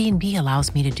Airbnb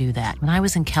allows me to do that. When I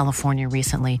was in California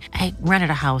recently, I rented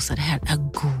a house that had a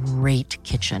great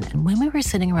kitchen. And when we were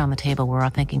sitting around the table, we were all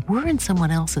thinking, we're in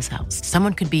someone else's house.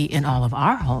 Someone could be in all of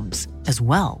our homes as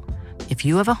well. If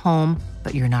you have a home,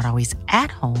 but you're not always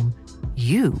at home,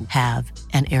 you have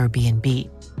an Airbnb.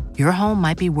 Your home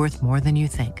might be worth more than you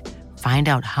think. Find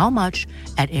out how much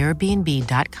at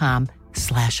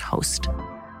airbnb.com/host.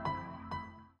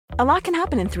 A lot can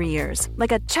happen in 3 years,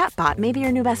 like a chatbot may be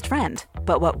your new best friend.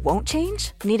 But what won't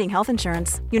change? Needing health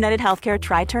insurance. United Healthcare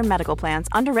Tri-Term Medical Plans,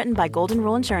 underwritten by Golden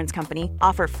Rule Insurance Company,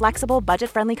 offer flexible,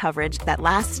 budget-friendly coverage that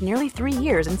lasts nearly 3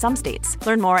 years in some states.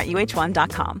 Learn more at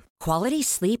uh1.com. Quality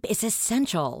sleep is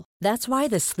essential. That's why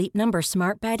the Sleep Number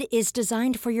Smart Bed is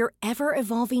designed for your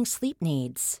ever-evolving sleep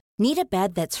needs. Need a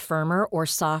bed that's firmer or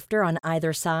softer on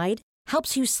either side?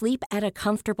 Helps you sleep at a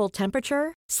comfortable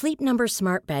temperature? Sleep Number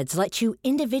Smart Beds let you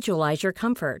individualize your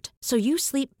comfort, so you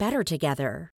sleep better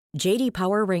together. J.D.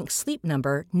 Power ranks Sleep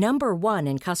Number number 1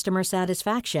 in customer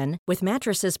satisfaction with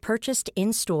mattresses purchased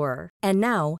in-store. And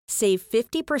now, save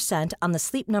 50% on the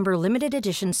Sleep Number Limited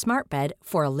Edition Smart Bed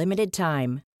for a limited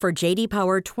time. For J.D.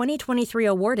 Power 2023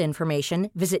 award information,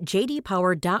 visit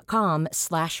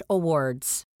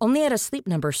jdpower.com/awards. Only at a Sleep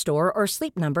Number store or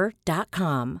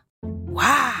sleepnumber.com.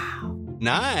 Wow.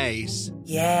 Nice.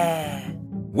 Yeah.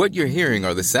 What you're hearing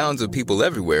are the sounds of people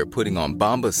everywhere putting on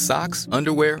Bombas socks,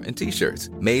 underwear, and T-shirts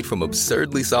made from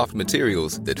absurdly soft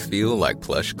materials that feel like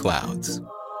plush clouds.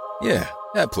 Yeah,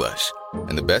 that plush.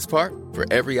 And the best part? For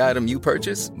every item you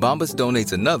purchase, Bombas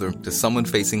donates another to someone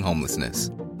facing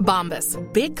homelessness. Bombas.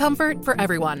 Big comfort for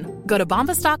everyone. Go to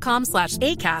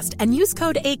bombas.com/ACAST and use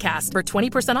code ACAST for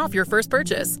 20% off your first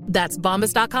purchase. That's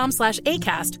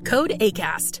bombas.com/ACAST. Code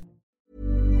ACAST.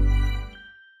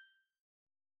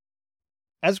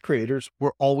 As creators,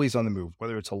 we're always on the move.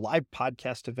 Whether it's a live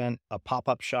podcast event, a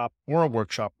pop-up shop, or a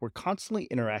workshop, we're constantly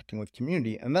interacting with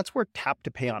community, and that's where Tap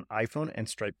to Pay on iPhone and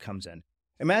Stripe comes in.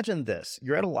 Imagine this.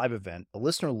 You're at a live event, a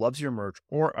listener loves your merch,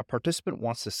 or a participant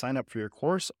wants to sign up for your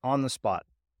course on the spot.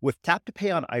 With Tap to Pay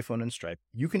on iPhone and Stripe,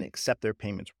 you can accept their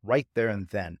payments right there and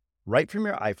then, right from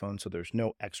your iPhone, so there's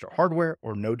no extra hardware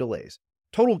or no delays.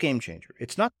 Total game changer.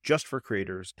 It's not just for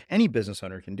creators. Any business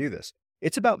owner can do this.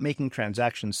 It's about making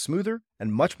transactions smoother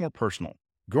and much more personal,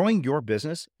 growing your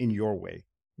business in your way.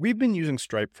 We've been using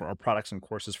Stripe for our products and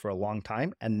courses for a long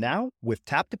time, and now with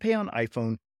Tap to Pay on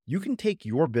iPhone, you can take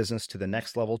your business to the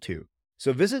next level too.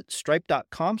 So visit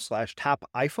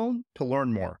stripe.com/tapiphone to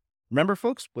learn more. Remember,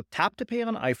 folks, with Tap to Pay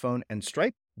on iPhone and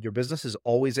Stripe, your business is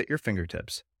always at your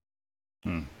fingertips.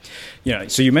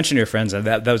 So you mentioned your friends, and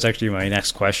that was actually my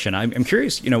next question. I'm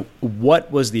curious,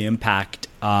 what was the impact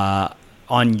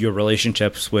on your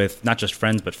relationships with not just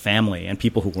friends, but family and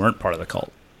people who weren't part of the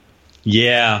cult?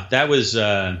 Yeah, that was,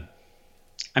 I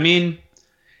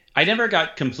never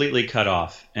got completely cut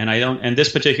off, and this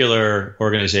particular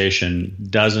organization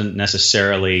doesn't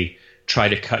necessarily try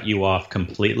to cut you off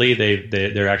completely.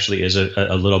 There actually is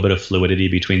a little bit of fluidity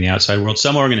between the outside world.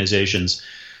 Some organizations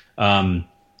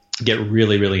get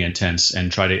really, really intense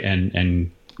and try to and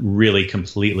really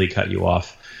completely cut you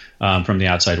off from the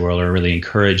outside world, or really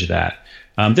encourage that.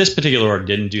 This particular org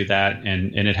didn't do that,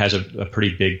 and it has a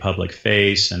pretty big public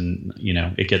face, and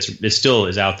it still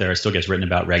is out there. It still gets written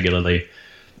about regularly.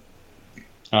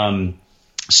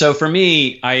 So for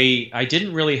me, I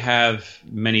didn't really have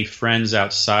many friends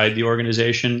outside the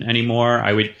organization anymore.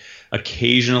 I would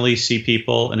occasionally see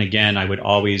people, and again, I would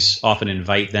often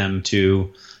invite them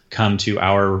to come to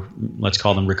our, let's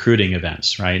call them recruiting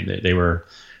events, right? They were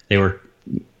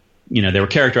they were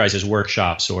characterized as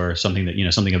workshops or something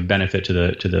that, something of benefit to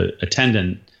the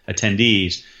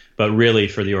attendees, but really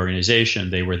for the organization,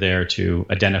 they were there to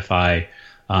identify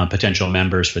potential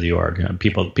members for the org,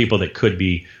 people that could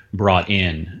be brought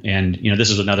in. And, this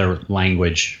is another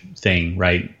language thing,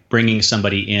 right? Bringing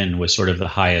somebody in was sort of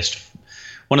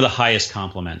one of the highest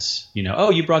compliments,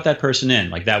 oh, you brought that person in.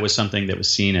 Like that was something that was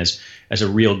seen as a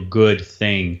real good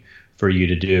thing for you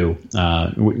to do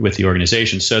with the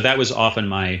organization. So that was often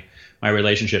my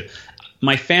relationship.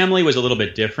 My family was a little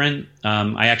bit different.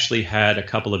 I actually had a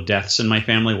couple of deaths in my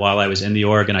family while I was in the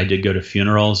org, and I did go to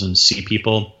funerals and see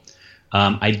people.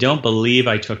 I don't believe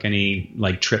I took any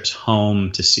like trips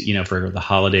home to see, for the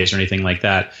holidays or anything like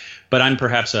that. But I'm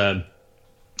perhaps I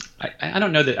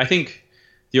don't know that. I think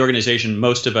the organization,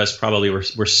 most of us probably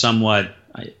were somewhat,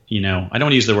 I don't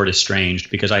want to use the word estranged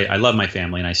because I love my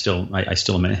family and I still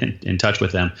am in touch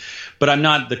with them, but I'm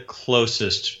not the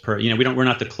closest we're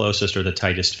not the closest or the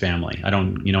tightest family. I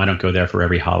don't go there for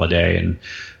every holiday and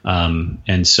I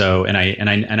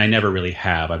never really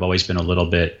have. I've always been a little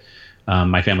bit,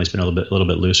 my family's been a little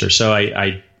bit looser. So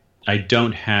I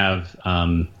don't have,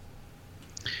 but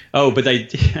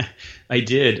I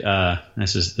did.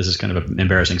 This is kind of an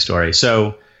embarrassing story.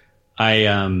 So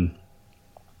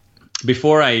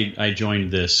before I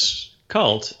joined this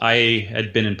cult, I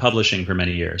had been in publishing for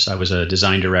many years. I was a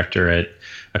design director at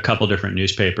a couple different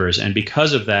newspapers. And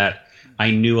because of that,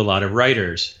 I knew a lot of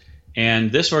writers.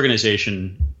 And this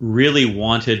organization really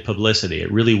wanted publicity.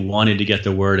 It really wanted to get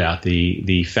the word out.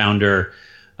 The founder,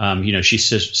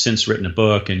 she's since written a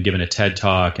book and given a TED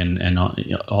Talk and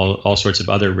all sorts of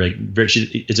other.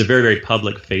 It's a very, very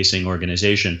public-facing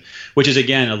organization, which is,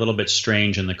 again, a little bit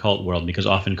strange in the cult world because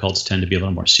often cults tend to be a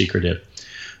little more secretive.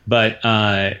 But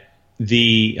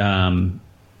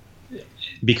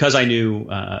because I knew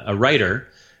a writer,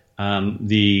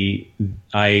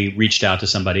 I reached out to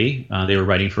somebody. They were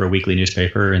writing for a weekly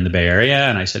newspaper in the Bay Area,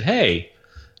 and I said, "Hey,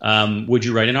 would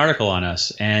you write an article on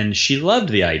us?" And she loved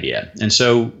the idea. And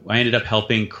so I ended up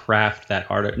helping craft that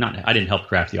article. I didn't help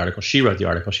craft the article. She wrote the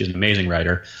article. She's an amazing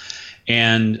writer.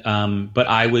 And but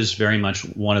I was very much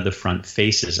one of the front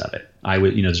faces of it.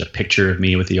 There's a picture of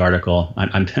me with the article.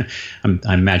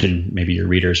 I imagine maybe your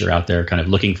readers are out there kind of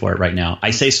looking for it right now.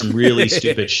 I say some really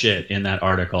stupid shit in that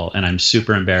article, and I'm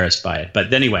super embarrassed by it.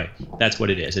 But anyway, that's what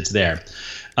it is. It's there.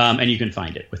 And you can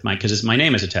find it because my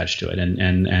name is attached to it,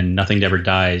 and nothing ever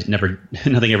dies.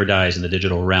 Nothing ever dies in the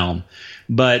digital realm.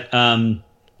 But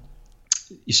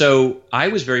so I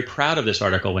was very proud of this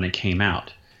article when it came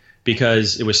out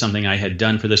because it was something I had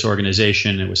done for this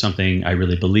organization. It was something I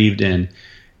really believed in,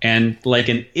 and like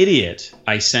an idiot,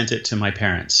 I sent it to my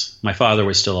parents. My father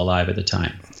was still alive at the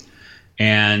time,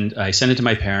 and I sent it to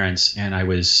my parents, and I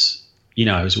was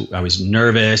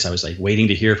nervous. I was like waiting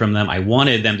to hear from them. I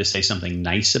wanted them to say something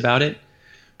nice about it.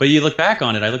 But I look back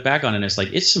on it and it's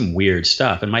like, it's some weird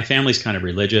stuff. And my family's kind of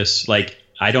religious. Like,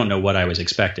 I don't know what I was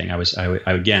expecting. It was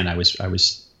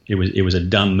a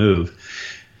dumb move.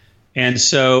 And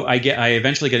so I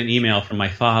eventually get an email from my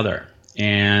father.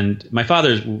 And my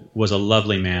father was a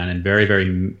lovely man and very,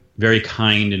 very, very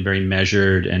kind and very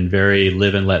measured and very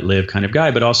live and let live kind of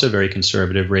guy, but also very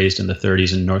conservative, raised in the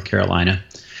 30s in North Carolina.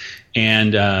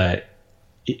 And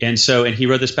he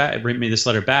wrote me this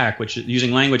letter back, which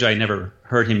using language I never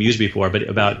heard him use before, but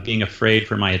about being afraid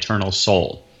for my eternal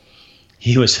soul.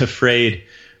 He was afraid,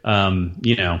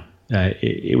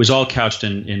 it was all couched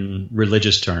in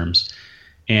religious terms.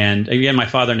 And again, my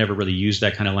father never really used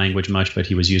that kind of language much, but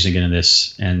he was using it in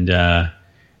this. And that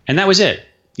was it.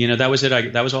 That was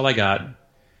it. That was all I got.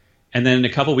 And then a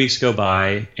couple weeks go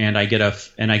by, and I get a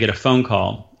phone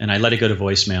call, and I let it go to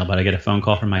voicemail. But I get a phone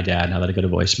call from my dad, and I let it go to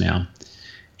voicemail.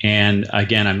 And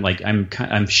again,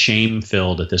 I'm shame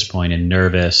filled at this point and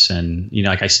nervous, and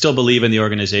I still believe in the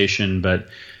organization, but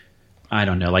I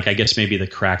don't know. I guess maybe the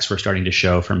cracks were starting to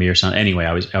show for me or something. Anyway,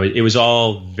 it was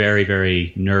all very,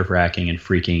 very nerve wracking and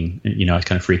freaking. I was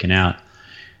kind of freaking out,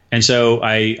 and so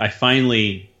I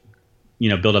finally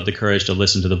build up the courage to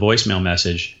listen to the voicemail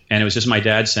message. And it was just my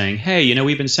dad saying, "Hey,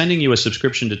 we've been sending you a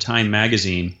subscription to Time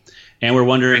Magazine, and we're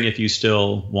wondering if you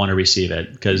still want to receive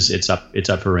it because it's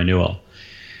up for renewal."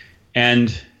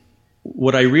 And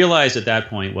what I realized at that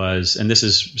point was, and this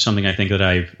is something I think that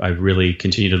I've really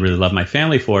continued to really love my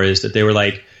family for, is that they were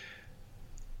like,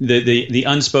 the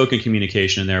unspoken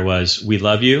communication in there was, "We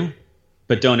love you,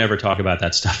 but don't ever talk about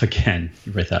that stuff again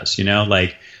with us." We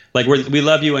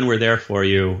love you and we're there for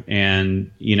you,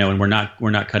 and and we're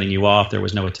not cutting you off. There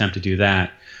was no attempt to do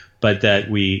that, but that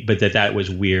was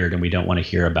weird, and we don't want to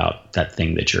hear about that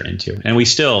thing that you're into. And we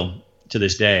still, to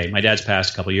this day. My dad's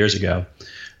passed a couple of years ago.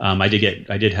 I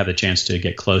did have a chance to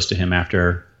get close to him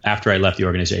after I left the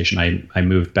organization. I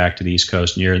moved back to the East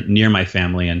Coast near my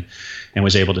family and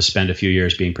was able to spend a few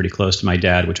years being pretty close to my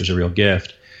dad, which was a real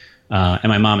gift. And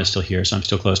my mom is still here, so I'm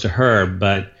still close to her.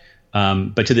 But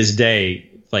to this day,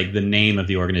 like, the name of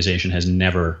the organization has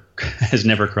never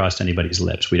crossed anybody's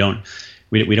lips. We don't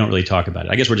really talk about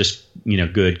it. I guess we're just,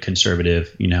 good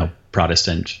conservative,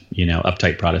 Protestant,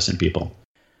 uptight Protestant people.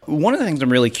 One of the things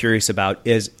I'm really curious about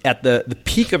is at the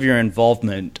peak of your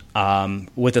involvement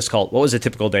with this cult, what was a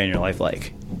typical day in your life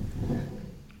like?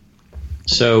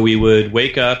 So we would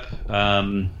wake up, I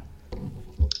believe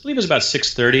it was about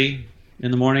 6:30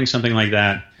 in the morning, something like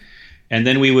that. And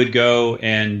then we would go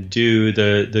and do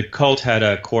the cult had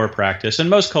a core practice, and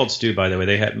most cults do, by the way.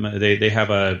 They have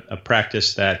a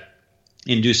practice that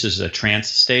induces a trance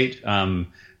state.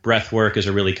 Breath work is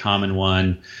a really common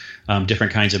one.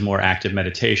 Different kinds of more active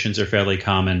meditations are fairly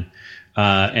common,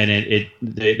 and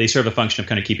they serve a function of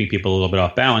kind of keeping people a little bit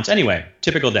off balance. Anyway,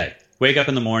 typical day. Wake up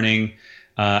in the morning.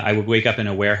 I would wake up in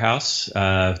a warehouse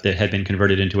that had been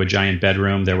converted into a giant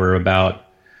bedroom. There were about,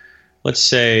 let's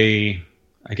say,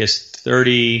 I guess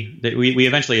 30. We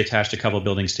eventually attached a couple of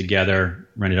buildings together,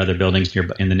 rented other buildings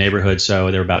in the neighborhood.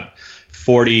 So there were about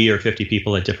 40 or 50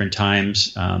 people at different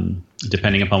times,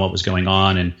 depending upon what was going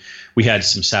on. And we had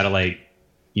some satellite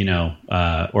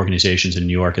organizations in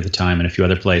New York at the time and a few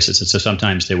other places. And so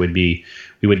sometimes we would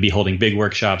be holding big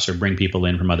workshops or bring people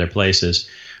in from other places.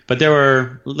 But there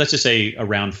were, let's just say,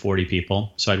 around 40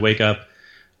 people. So I'd wake up.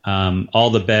 All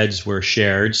the beds were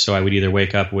shared. So I would either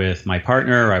wake up with my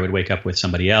partner or I would wake up with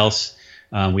somebody else.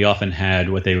 We often had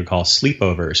what they would call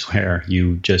sleepovers, where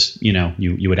you just,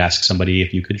 you would ask somebody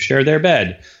if you could share their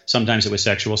bed. Sometimes it was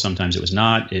sexual, sometimes it was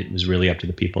not. It was really up to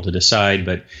the people to decide,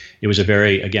 but it was a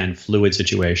very, again, fluid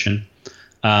situation.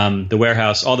 The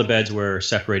warehouse, all the beds were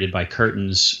separated by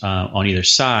curtains on either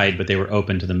side, but they were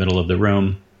open to the middle of the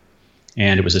room.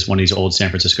 And it was one of these old San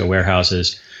Francisco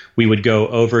warehouses. We would go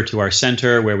over to our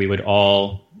center where we would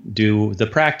all do the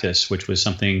practice, which was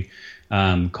something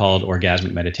called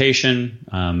orgasmic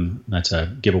meditation. That's a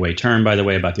giveaway term, by the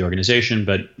way, about the organization,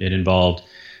 but it involved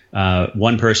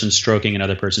one person stroking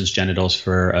another person's genitals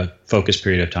for a focused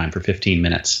period of time for 15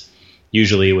 minutes.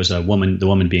 Usually it was the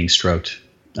woman being stroked.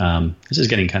 This is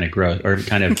getting kind of gross, or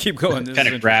kind of keep going. Kind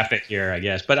of graphic here, I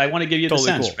guess. But I want to give you the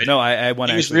sense. Cool. Right? No, I want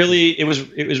to. It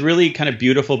was really kind of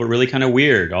beautiful, but really kind of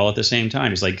weird all at the same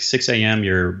time. It's like 6 a.m.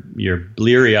 You're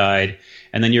bleary eyed,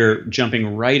 and then you're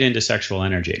jumping right into sexual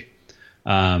energy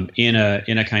in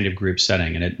a kind of group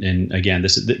setting. And again,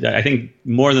 this is, I think,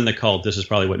 more than the cult, this is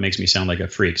probably what makes me sound like a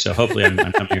freak. So hopefully I'm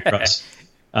coming across.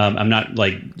 I'm not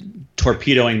like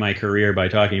torpedoing my career by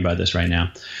talking about this right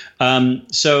now.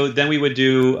 So then we would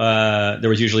do, there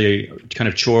was usually kind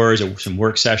of chores or some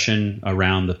work session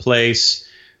around the place.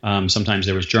 Sometimes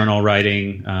there was journal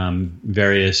writing,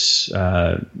 various,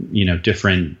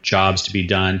 different jobs to be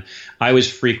done. I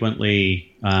was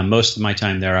frequently, most of my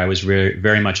time there, I was very,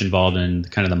 very much involved in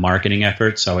kind of the marketing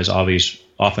efforts. So I was always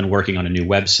often working on a new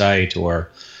website,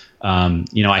 or,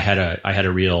 I had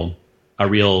a real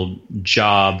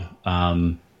job,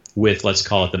 with, let's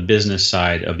call it, the business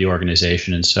side of the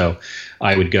organization. And so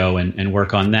I would go and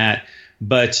work on that.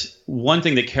 But one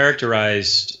thing that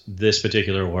characterized this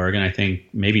particular org, and I think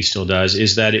maybe still does,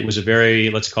 is that it was a very,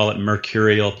 let's call it,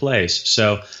 mercurial place.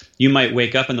 So you might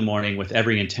wake up in the morning with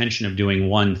every intention of doing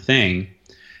one thing,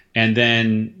 and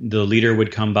then the leader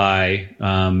would come by,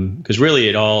 because really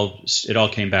it all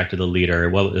came back to the leader.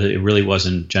 Well, it really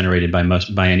wasn't generated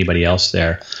by anybody else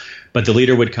there. But the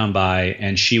leader would come by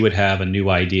and she would have a new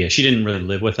idea. She didn't really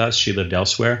live with us. She lived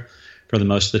elsewhere for the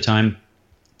most of the time.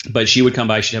 But she would come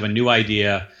by. She'd have a new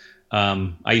idea.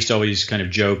 I used to always kind of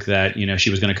joke that, she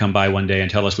was going to come by one day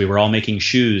and tell us we were all making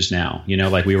shoes now,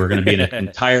 like we were going to be in an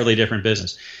entirely different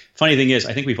business. Funny thing is,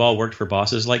 I think we've all worked for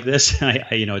bosses like this.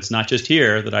 It's not just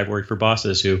here that I've worked for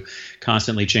bosses who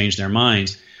constantly change their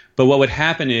minds. But what would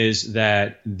happen is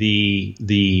that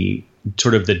the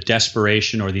sort of the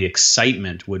desperation or the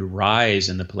excitement would rise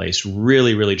in the place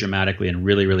really, really dramatically and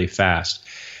really, really fast.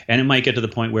 And it might get to the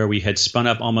point where we had spun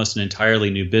up almost an entirely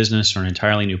new business or an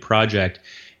entirely new project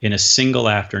in a single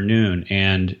afternoon.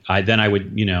 And I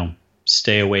would,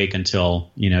 stay awake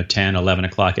until, 10, 11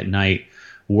 o'clock at night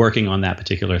working on that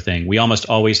particular thing. We almost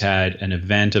always had an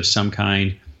event of some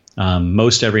kind,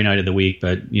 most every night of the week,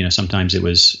 but, sometimes it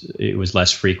was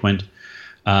less frequent.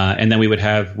 And then we would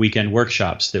have weekend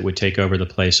workshops that would take over the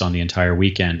place on the entire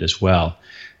weekend as well.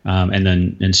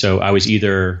 And so I was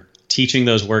either teaching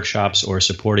those workshops or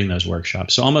supporting those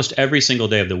workshops. So almost every single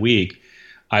day of the week,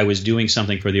 I was doing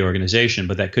something for the organization,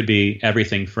 but that could be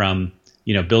everything from,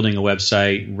 building a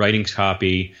website, writing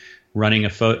copy, running a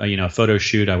photo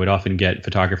shoot. I would often get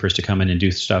photographers to come in and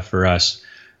do stuff for us,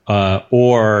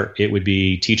 or it would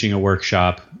be teaching a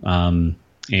workshop, and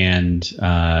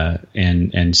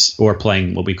or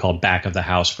playing what we call back of the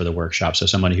house for the workshop. So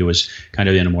somebody who was kind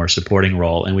of in a more supporting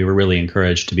role, and we were really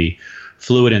encouraged to be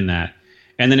fluid in that.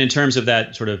 And then in terms of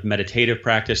that sort of meditative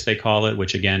practice, they call it,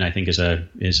 which again I think is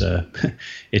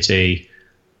it's a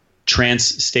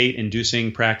trance state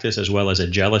inducing practice as well as a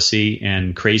jealousy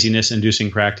and craziness inducing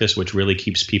practice, which really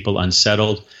keeps people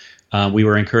unsettled. We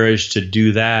were encouraged to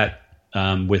do that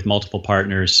with multiple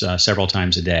partners several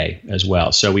times a day as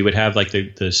well. So we would have like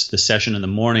the session in the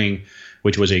morning,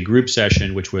 which was a group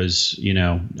session, which was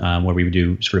where we would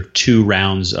do sort of 2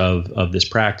 rounds of this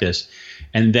practice.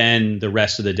 And then the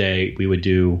rest of the day we would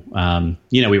do,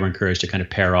 we were encouraged to kind of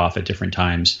pair off at different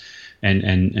times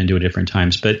and do it at different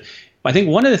times. But I think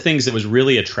one of the things that was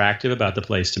really attractive about the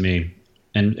place to me,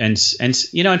 and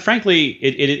frankly,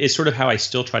 it's sort of how I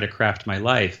still try to craft my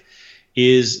life,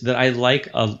 is that I like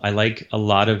a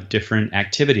lot of different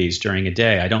activities during a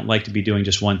day. I don't like to be doing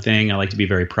just one thing. I like to be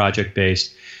very project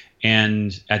based.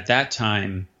 And at that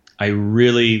time, I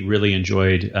really, really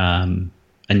enjoyed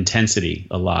intensity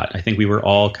a lot. I think we were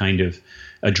all kind of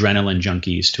adrenaline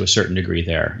junkies to a certain degree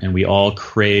there, and we all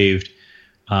craved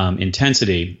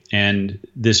intensity. And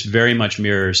this very much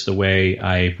mirrors the way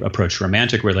I approached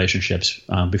romantic relationships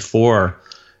before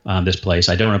this place.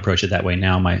 I don't approach it that way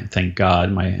now. Thank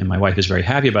God, my wife is very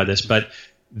happy about this. But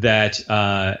that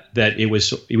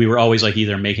we were always like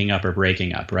either making up or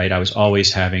breaking up, right? I was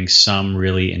always having some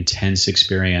really intense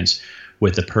experience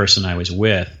with the person I was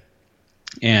with.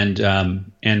 And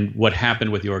what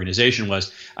happened with the organization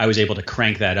was I was able to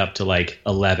crank that up to like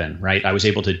 11, right? I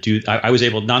wasn't just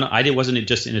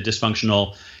in a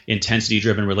dysfunctional,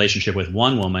 intensity-driven relationship with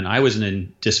one woman. I was in a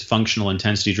dysfunctional,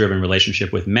 intensity-driven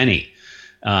relationship with many.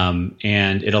 And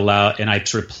I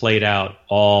sort of played out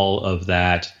all of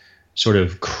that sort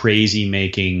of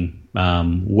crazy-making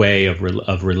way of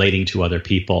relating to other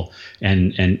people,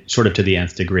 and sort of to the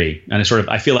nth degree. And I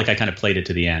feel like I kind of played it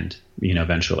to the end,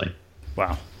 eventually.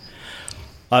 Wow.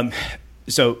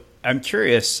 So I'm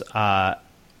curious, what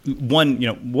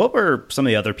were some of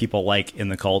the other people like in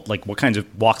the cult? Like, what kinds of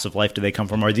walks of life do they come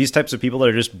from? Are these types of people that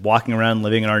are just walking around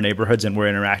living in our neighborhoods and we're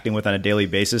interacting with on a daily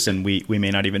basis and we may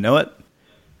not even know it?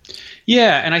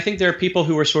 Yeah. And I think there are people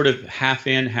who are sort of half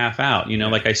in, half out,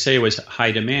 like I say, it was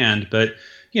high demand, but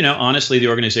honestly, the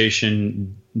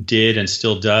organization did and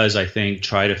still does, I think,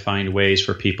 try to find ways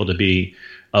for people to be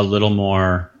a little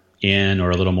more in or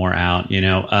a little more out,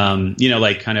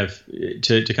 like kind of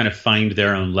to kind of find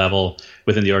their own level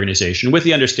within the organization, with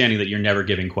the understanding that you're never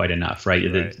giving quite enough,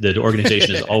 right? The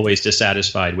organization is always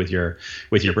dissatisfied with your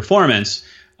performance.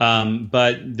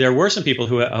 But there were some people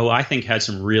who I think had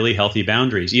some really healthy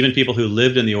boundaries, even people who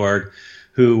lived in the org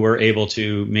who were able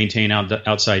to maintain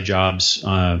outside jobs.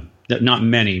 Not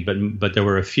many, but there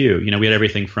were a few. We had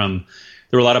everything from,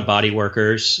 there were a lot of body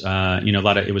workers,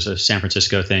 it was a San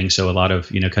Francisco thing. So a lot of,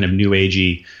 kind of new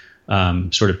agey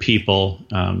sort of people.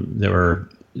 There were,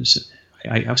 I was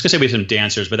going to say we had some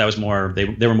dancers, but that was more,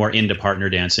 they were more into partner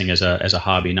dancing as a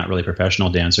hobby, not really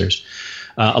professional dancers.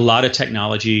 A lot of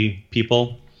technology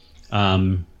people.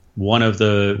 One of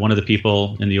the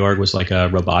people in the org was like a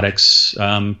robotics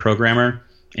programmer,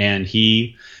 and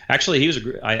I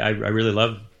really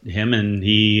loved him, and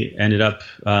he ended up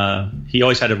he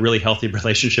always had a really healthy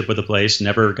relationship with the place,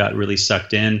 never got really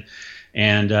sucked in,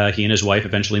 and he and his wife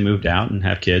eventually moved out and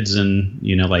have kids, and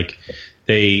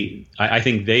I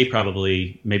think they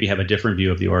probably maybe have a different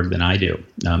view of the org than I do.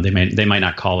 They might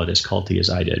not call it as culty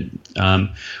as I did.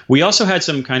 We also had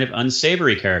some kind of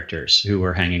unsavory characters who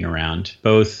were hanging around.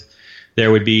 Both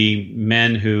there would be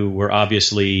men who were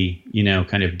obviously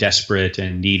kind of desperate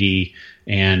and needy,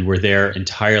 and were there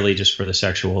entirely just for the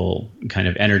sexual kind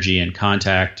of energy and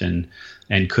contact, and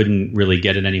couldn't really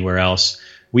get it anywhere else.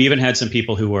 We even had some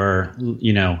people who were,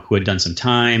 who had done some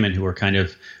time and who were kind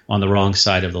of on the wrong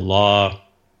side of the law.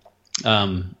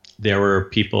 There were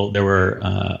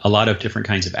a lot of different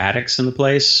kinds of addicts in the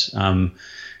place. It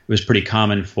was pretty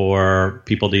common for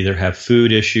people to either have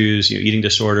food issues, eating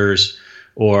disorders,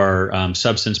 or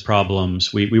substance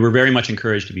problems. We were very much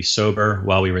encouraged to be sober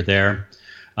while we were there.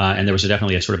 And there was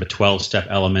definitely a sort of a 12-step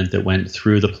element that went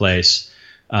through the place.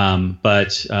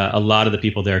 But a lot of the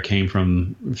people there came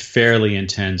from fairly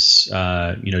intense,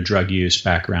 drug use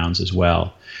backgrounds as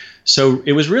well. So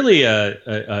it was really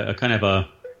a kind of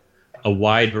a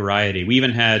wide variety. We even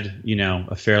had,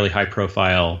 a fairly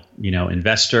high-profile,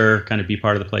 investor kind of be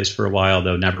part of the place for a while,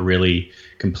 though never really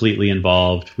completely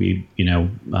involved. There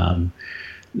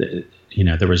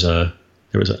was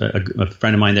There was a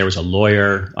friend of mine there was a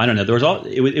lawyer. I don't know. There was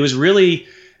it was really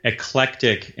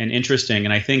eclectic and interesting.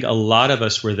 And I think a lot of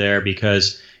us were there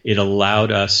because it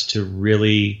allowed us to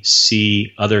really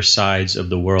see other sides of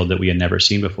the world that we had never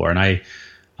seen before. And I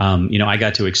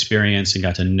got to experience and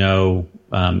got to know,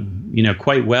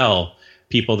 quite well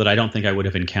people that I don't think I would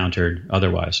have encountered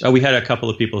otherwise. We had a couple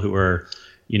of people who were,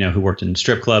 who worked in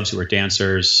strip clubs, who were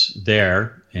dancers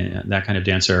there, and that kind of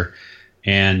dancer.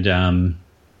 And I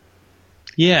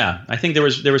think there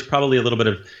was probably a little bit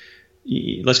of,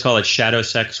 let's call it shadow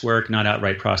sex work, not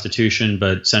outright prostitution,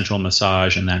 but sensual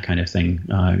massage and that kind of thing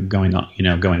going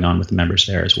on with the members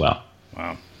there as well.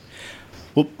 Wow.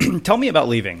 Well, tell me about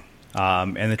leaving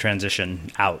and the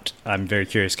transition out. I'm very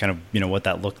curious, kind of, what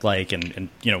that looked like, and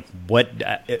what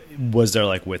was there,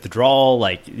 like withdrawal?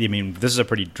 Like, I mean, this is a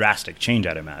pretty drastic change,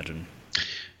 I'd imagine.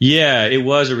 Yeah, it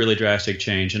was a really drastic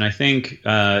change, and I think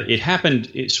it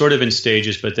happened sort of in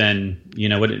stages. But then,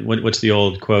 what's the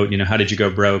old quote? How did you go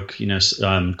broke?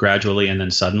 Gradually and then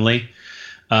suddenly.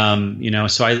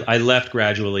 So I left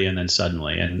gradually and then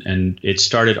suddenly, and it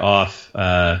started off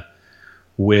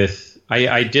with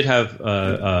I did have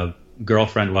a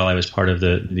girlfriend while I was part of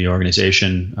the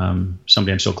organization,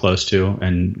 somebody I'm so close to,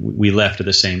 and we left at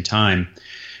the same time.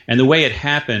 And the way it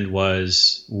happened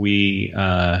was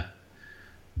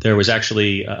there was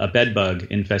actually a bed bug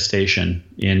infestation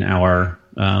in our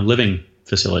living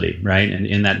facility, right? And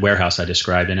in that warehouse I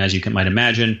described. And as you might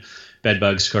imagine, bed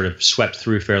bugs sort of swept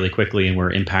through fairly quickly and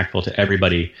were impactful to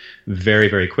everybody very,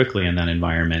 very quickly in that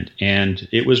environment. And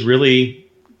it was really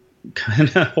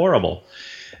kind of horrible.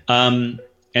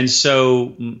 And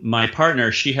so my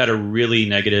partner, she had a really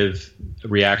negative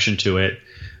reaction to it.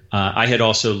 I had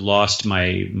also lost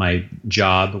my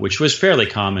job, which was fairly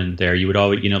common there. You would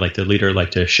always, like the leader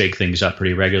liked to shake things up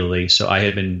pretty regularly. So I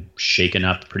had been shaken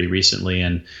up pretty recently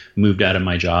and moved out of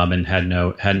my job and had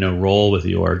no role with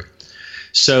the org.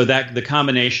 So that the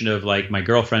combination of like my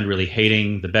girlfriend really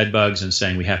hating the bed bugs and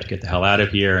saying we have to get the hell out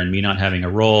of here, and me not having a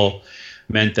role,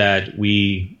 meant that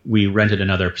we rented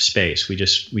another space.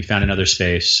 We found another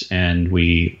space, and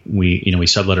we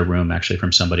sublet a room actually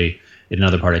from somebody in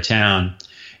another part of town.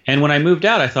 And when I moved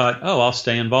out, I thought, I'll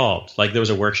stay involved. Like there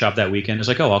was a workshop that weekend. I was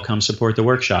like, I'll come support the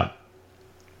workshop.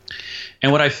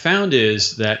 And what I found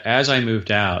is that as I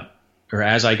moved out, or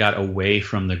as I got away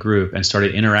from the group and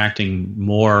started interacting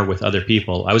more with other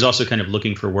people, I was also kind of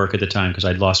looking for work at the time because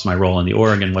I'd lost my role in the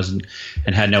org and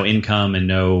had no income and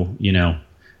no,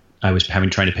 I was trying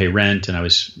to pay rent, and I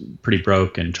was pretty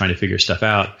broke and trying to figure stuff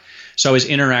out. So I was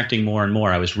interacting more and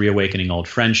more. I was reawakening old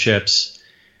friendships.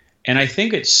 And I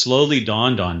think it slowly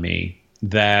dawned on me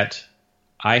that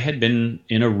I had been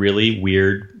in a really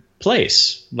weird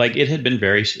place. Like it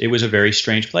was a very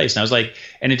strange place. And I was like,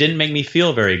 and it didn't make me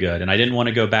feel very good. And I didn't want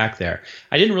to go back there.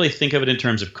 I didn't really think of it in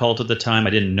terms of cult at the time. I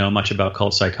didn't know much about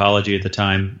cult psychology at the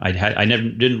time.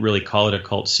 Didn't really call it a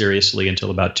cult seriously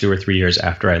until about 2 or 3 years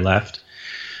after I left.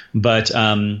 But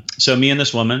so me and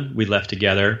this woman, we left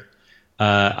together.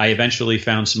 I eventually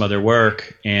found some other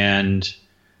work, and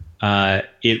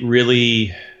it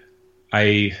really,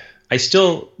 I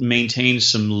still maintained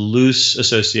some loose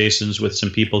associations with some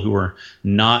people who were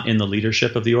not in the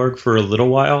leadership of the org for a little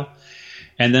while.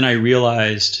 And then I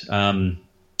realized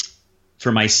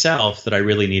for myself that I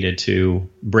really needed to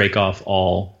break off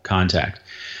all contact.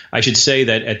 I should say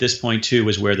that at this point, too,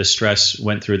 was where the stress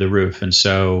went through the roof. And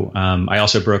so I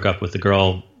also broke up with the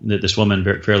girl, this woman,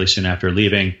 fairly soon after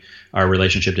leaving. Our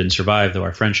relationship didn't survive, though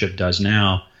our friendship does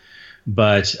now.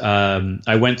 But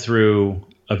I went through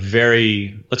a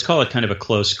very, let's call it kind of a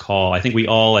close call. I think we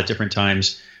all at different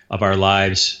times of our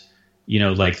lives,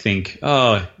 think,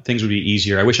 things would be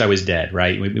easier. I wish I was dead,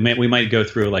 right? We might go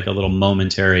through like a little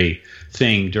momentary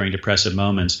thing during depressive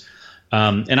moments.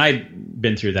 And I'd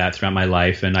been through that throughout my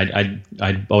life, and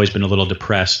I'd always been a little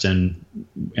depressed and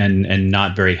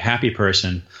not very happy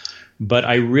person. But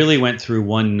I really went through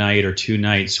one night or two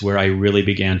nights where I really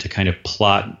began to kind of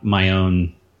plot my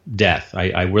own death.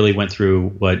 I really went through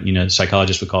what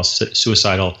psychologists would call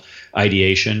suicidal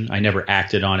ideation. I never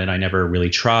acted on it. I never really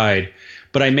tried,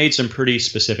 but I made some pretty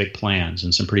specific plans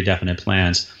and some pretty definite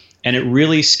plans, and it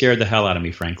really scared the hell out of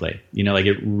me, frankly.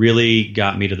 It really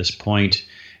got me to this point.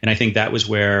 And I think that was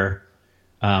where,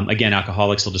 again,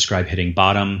 alcoholics will describe hitting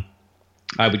bottom.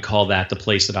 I would call that the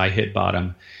place that I hit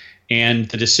bottom. And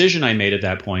the decision I made at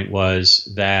that point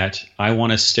was that I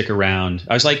want to stick around.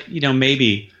 I was like,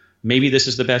 maybe this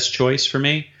is the best choice for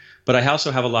me, but I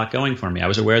also have a lot going for me. I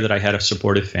was aware that I had a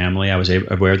supportive family. I was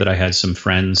aware that I had some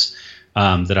friends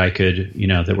that I could,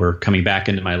 that were coming back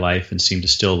into my life and seemed to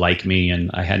still like me,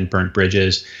 and I hadn't burnt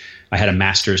bridges. I had a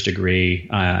master's degree.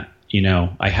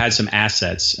 I had some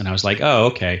assets, and I was like, oh,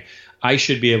 okay, I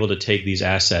should be able to take these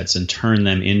assets and turn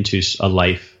them into a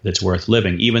life that's worth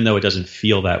living, even though it doesn't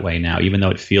feel that way now, even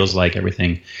though it feels like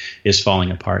everything is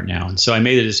falling apart now. And so I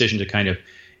made the decision to kind of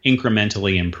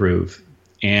incrementally improve.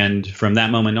 And from that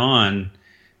moment on,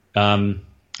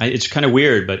 it's kind of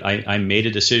weird, but I made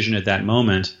a decision at that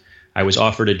moment. I was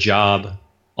offered a job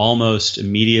almost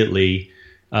immediately,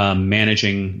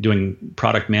 doing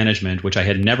product management, which I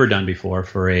had never done before,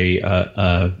 for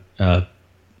a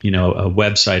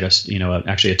website,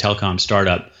 actually a telecom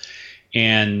startup.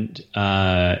 And,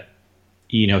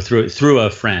 through a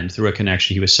friend, through a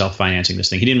connection, he was self-financing this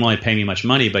thing. He didn't want to pay me much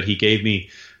money, but he gave me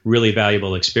really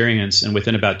valuable experience. And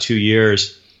within about 2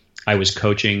 years, I was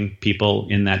coaching people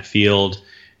in that field.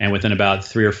 And within about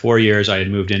 3 or 4 years, I had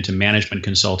moved into management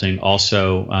consulting,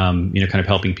 also, kind of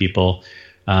helping people,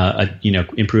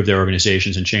 improve their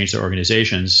organizations and change their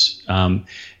organizations. And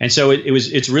so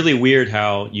it's really weird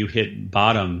how you hit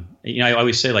bottom. I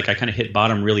always say, like, I kind of hit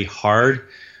bottom really hard,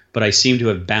 but I seem to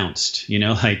have bounced,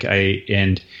 but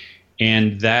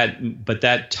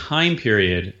that time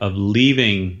period of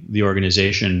leaving the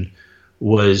organization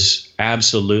was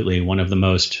absolutely one of the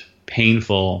most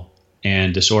painful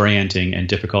and disorienting and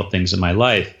difficult things in my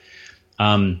life.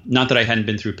 Not that I hadn't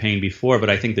been through pain before, but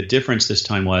I think the difference this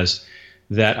time was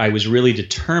that I was really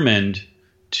determined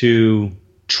to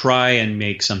try and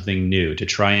make something new, to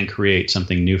try and create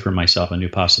something new for myself, a new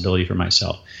possibility for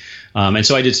myself. And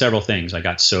so I did several things. I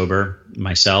got sober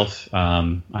myself.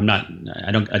 I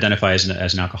don't identify as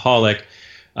an alcoholic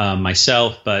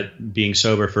myself, but being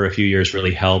sober for a few years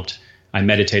really helped. I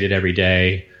meditated every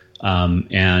day,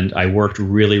 and I worked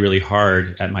really, really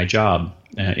hard at my job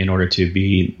in order to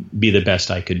be the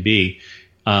best I could be.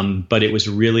 But it was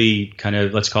really kind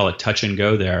of, let's call it touch and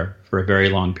go there for a very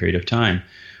long period of time.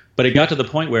 But it got to the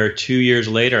point where 2 years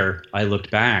later, I looked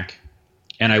back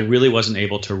and I really wasn't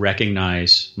able to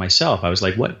recognize myself. I was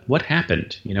like, what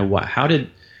happened? How did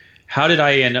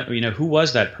I end up, who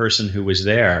was that person who was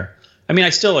there? I mean, I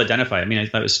still identify. I mean, I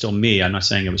thought it was still me. I'm not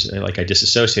saying it was like I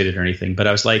disassociated or anything, but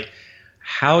I was like,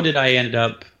 how did I end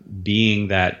up being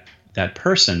that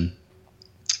person?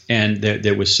 And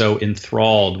that was so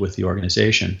enthralled with the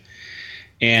organization.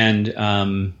 And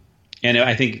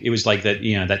I think it was like that,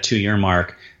 that 2-year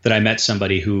mark that I met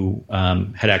somebody who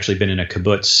had actually been in a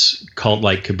kibbutz,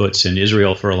 cult-like kibbutz in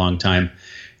Israel for a long time.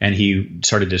 And he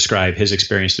started to describe his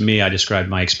experience to me. I described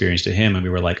my experience to him. And we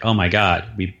were like, oh my God,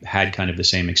 we had kind of the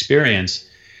same experience.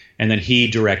 And then he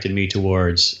directed me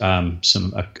towards a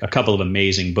couple of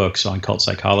amazing books on cult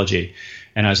psychology.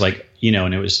 And I was like,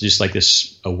 and it was just like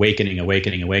this awakening.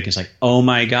 It's like, oh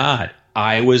my God,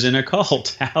 I was in a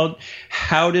cult.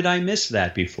 How did I miss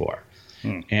that before?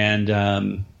 And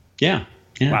yeah.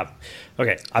 Wow.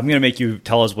 Okay, I'm going to make you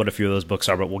tell us what a few of those books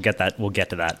are, but we'll get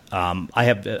to that. I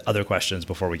have other questions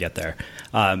before we get there.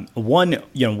 One,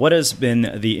 what has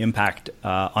been the impact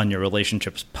on your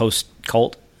relationships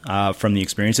post-cult from the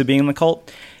experience of being in the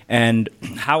cult, and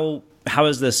how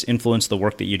has this influenced the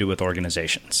work that you do with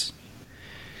organizations?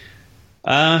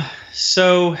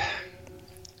 So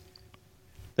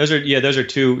those are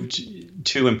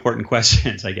two important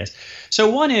questions, I guess. So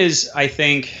one is, I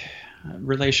think,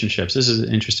 relationships. This is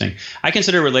interesting. I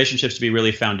consider relationships to be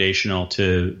really foundational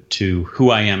to who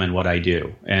I am and what I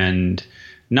do, and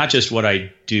not just what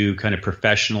I do kind of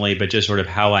professionally, but just sort of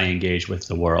how I engage with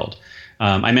the world.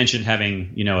 I mentioned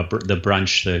having, the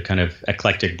brunch, the kind of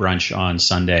eclectic brunch on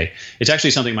Sunday. It's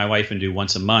actually something my wife and do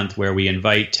once a month, where we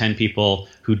invite 10 people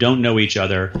who don't know each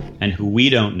other and who we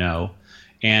don't know,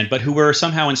 but who we're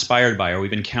somehow inspired by, or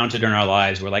we've encountered in our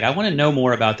lives. We're like, I want to know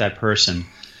more about that person.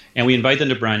 And we invite them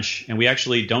to brunch, and we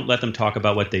actually don't let them talk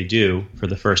about what they do for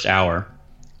the first hour.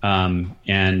 And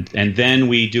then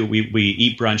we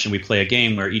eat brunch and we play a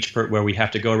game where where we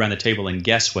have to go around the table and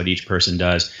guess what each person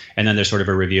does, and then there's sort of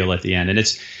a reveal at the end. And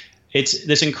it's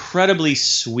this incredibly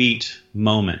sweet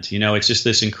moment. It's just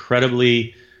this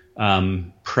incredibly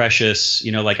precious.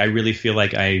 Like, I really feel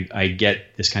like I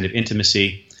get this kind of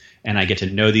intimacy, and I get to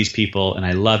know these people, and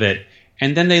I love it.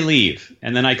 And then they leave,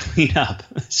 and then I clean up.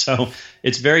 So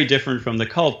it's very different from the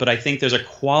cult, but I think there's a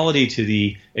quality to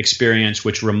the experience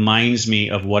which reminds me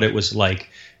of what it was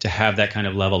like to have that kind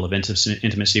of level of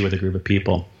intimacy with a group of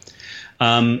people.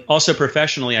 Also,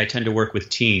 professionally, I tend to work with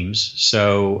teams.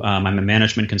 So I'm a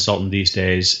management consultant these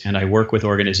days, and I work with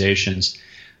organizations.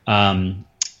 And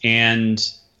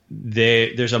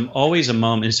there's always a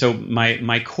moment. And so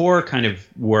my core kind of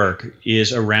work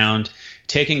is around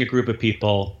taking a group of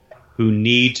people who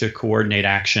need to coordinate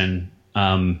action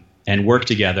and work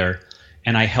together,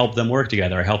 and I help them work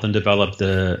together. I help them develop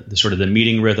the sort of the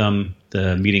meeting rhythm,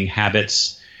 the meeting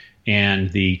habits, and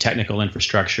the technical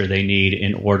infrastructure they need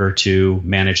in order to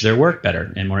manage their work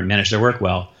better and manage their work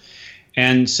well.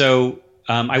 And so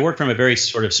I work from a very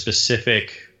sort of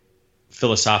specific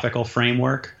philosophical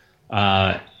framework,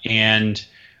 and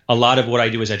a lot of what I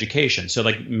do is education. So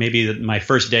like maybe my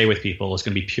first day with people is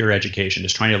going to be pure education,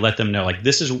 just trying to let them know like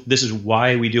this is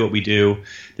why we do what we do.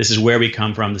 This is where we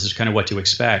come from. This is kind of what to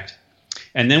expect.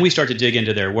 And then we start to dig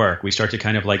into their work. We start to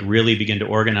kind of like really begin to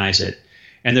organize it.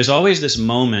 And there's always this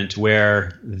moment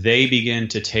where they begin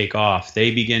to take off.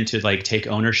 They begin to like take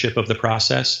ownership of the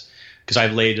process, because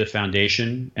I've laid the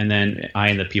foundation, and then I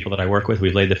and the people that I work with,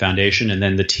 we've laid the foundation, and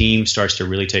then the team starts to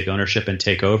really take ownership and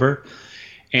take over.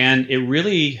 And it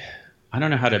really, I don't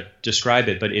know how to describe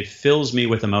it, but it fills me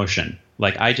with emotion.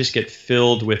 Like I just get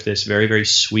filled with this very, very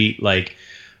sweet, like,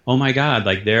 oh my God,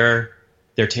 like they're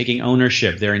taking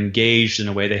ownership. They're engaged in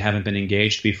a way they haven't been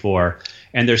engaged before.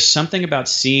 And there's something about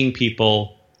seeing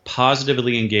people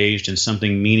positively engaged in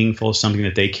something meaningful, something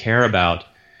that they care about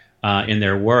in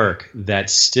their work that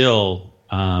still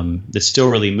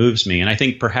really moves me. And I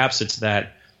think perhaps it's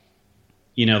that,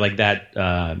 like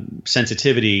that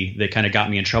sensitivity that kind of got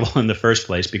me in trouble in the first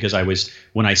place, because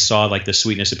when I saw like the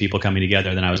sweetness of people coming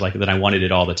together, then I was like, that I wanted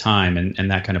it all the time.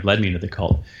 And that kind of led me into the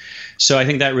cult. So I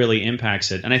think that really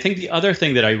impacts it. And I think the other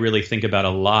thing that I really think about a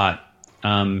lot,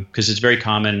 because it's very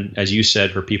common, as you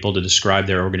said, for people to describe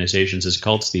their organizations as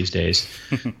cults these days,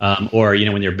 or,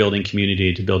 when they're building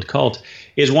community to build cult,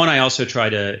 is one, I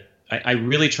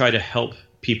really try to help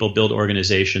people build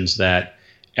organizations that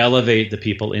elevate the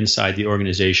people inside the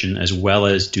organization as well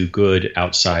as do good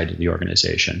outside the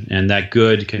organization. And that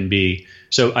good can be,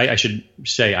 so I should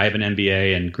say I have an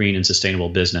MBA in green and sustainable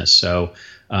business. So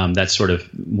that's sort of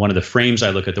one of the frames I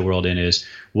look at the world in is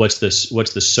what's the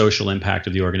social impact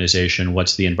of the organization,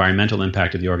 what's the environmental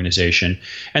impact of the organization,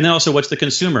 and then also what's the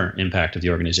consumer impact of the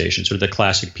organization, sort of the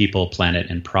classic people, planet,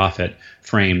 and profit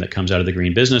frame that comes out of the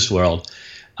green business world.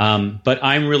 But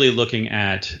I'm really looking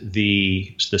at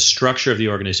the structure of the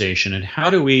organization and how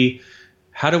do we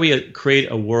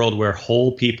create a world where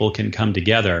whole people can come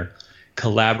together,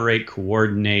 collaborate,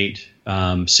 coordinate,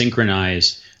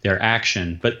 synchronize their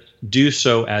action, but do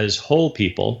so as whole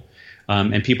people,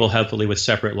 and people hopefully with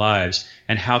separate lives.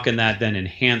 And how can that then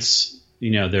enhance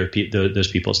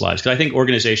those people's lives? Because I think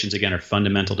organizations, again, are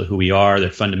fundamental to who we are. They're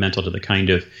fundamental to the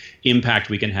kind of impact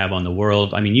we can have on the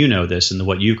world. I mean, you know this, and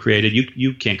what you created,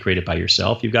 you can't create it by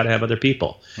yourself. You've got to have other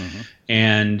people.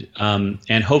 Mm-hmm.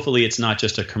 And hopefully it's not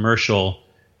just a commercial,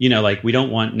 like we don't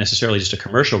want necessarily just a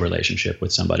commercial relationship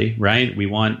with somebody, right? We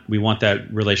want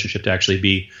that relationship to actually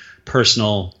be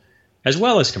personal as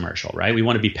well as commercial, right? We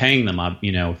want to be paying them up,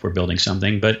 if we're building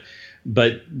something, but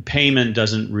payment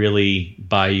doesn't really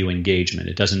buy you engagement.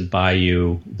 It doesn't buy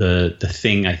you the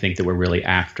thing I think that we're really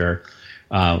after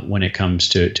when it comes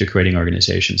to creating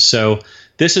organizations. So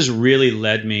this has really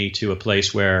led me to a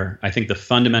place where I think the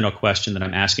fundamental question that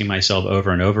I'm asking myself over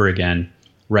and over again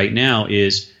right now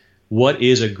is, what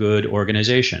is a good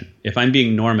organization? If I'm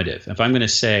being normative, if I'm going to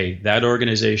say that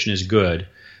organization is good,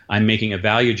 I'm making a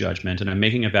value judgment, and I'm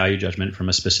making a value judgment from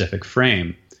a specific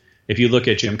frame. If you look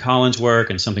at Jim Collins' work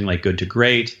and something like Good to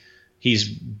Great, he's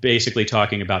basically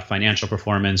talking about financial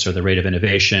performance or the rate of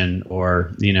innovation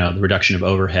or, the reduction of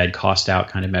overhead, cost out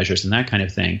kind of measures and that kind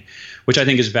of thing, which I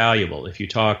think is valuable. If you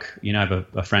talk, I have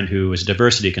a friend who is a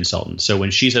diversity consultant. So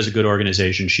when she says a good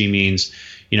organization, she means,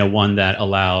 one that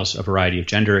allows a variety of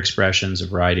gender expressions, a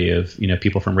variety of,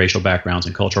 people from racial backgrounds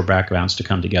and cultural backgrounds to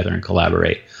come together and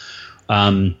collaborate.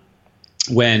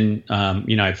 When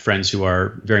I have friends who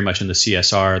are very much in the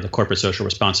CSR, the corporate social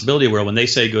responsibility world, when they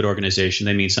say good organization,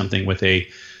 they mean something with a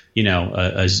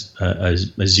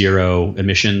zero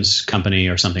emissions company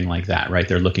or something like that, right?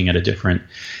 They're looking at a different.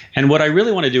 And what I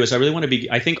really want to do is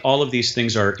I think all of these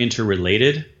things are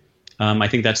interrelated. I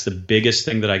think that's the biggest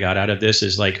thing that I got out of this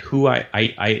is like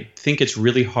I think it's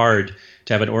really hard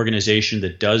to have an organization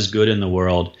that does good in the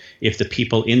world if the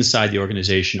people inside the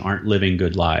organization aren't living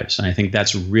good lives. And I think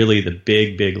that's really the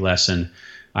big, big lesson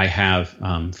I have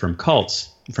from cults,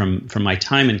 from my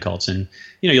time in cults. And,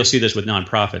 you'll see this with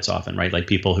nonprofits often, right? Like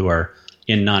people who are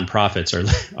in nonprofits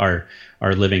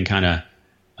are living kind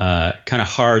of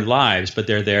hard lives, but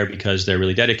they're there because they're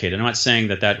really dedicated. I'm not saying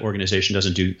that organization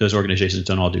those organizations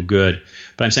don't all do good,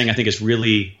 but I'm saying I think it's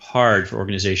really hard for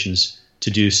organizations to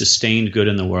do sustained good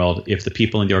in the world if the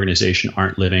people in the organization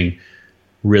aren't living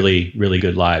really, really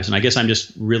good lives. And I guess I'm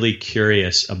just really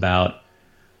curious about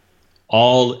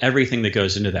everything that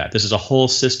goes into that. This is a whole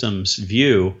systems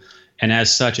view, and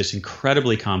as such, it's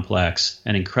incredibly complex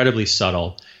and incredibly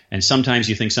subtle. And sometimes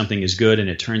you think something is good, and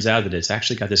it turns out that it's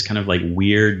actually got this kind of like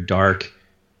weird, dark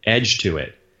edge to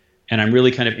it. I'm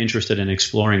really kind of interested in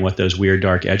exploring what those weird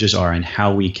dark edges are and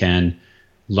how we can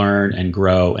learn and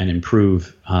grow and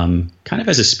improve kind of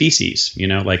as a species,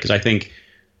 because I think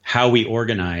how we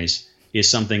organize is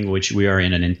something which we are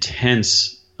in an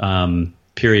intense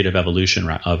period of evolution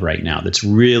of right now that's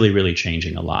really, really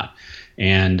changing a lot.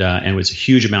 And with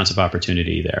huge amounts of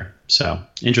opportunity there. So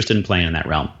interested in playing in that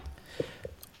realm.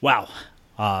 Wow.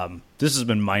 This has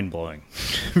been mind-blowing.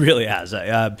 Really has.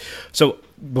 So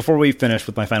before we finish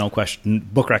with my final question,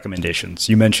 book recommendations.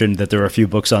 You mentioned that there are a few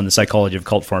books on the psychology of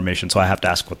cult formation, so I have to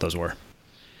ask what those were.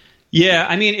 Yeah,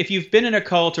 I mean, if you've been in a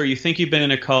cult or you think you've been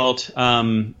in a cult,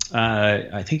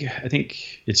 I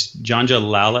think it's Janja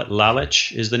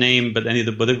Lalich is the name, but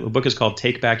the book is called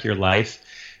Take Back Your Life.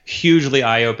 Hugely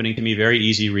eye-opening to me, very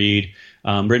easy read,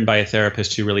 written by a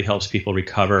therapist who really helps people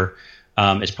recover.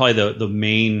 It's probably the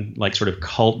main sort of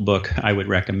cult book I would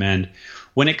recommend.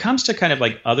 When it comes to kind of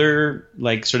other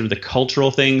sort of the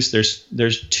cultural things,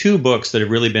 there's two books that have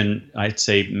really been, I'd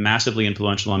say, massively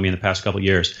influential on me in the past couple of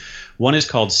years. One is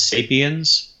called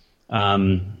Sapiens,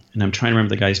 and I'm trying to remember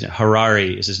the guy's name.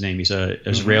 Harari is his name. He's an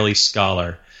Israeli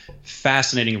scholar.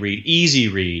 Fascinating read, easy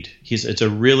read. It's a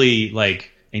really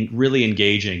really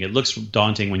engaging. It looks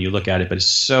daunting when you look at it, but it's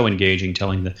so engaging,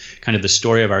 telling the kind of the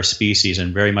story of our species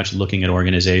and very much looking at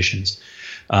organizations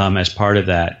as part of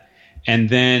that. And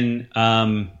then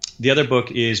the other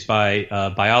book is by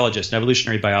an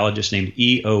evolutionary biologist named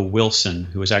E.O. Wilson,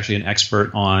 who is actually an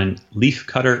expert on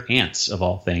leafcutter ants, of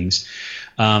all things.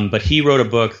 But he wrote a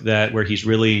book where he's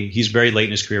very late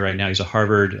in his career right now. He's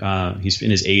he's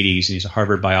in his 80s, and he's a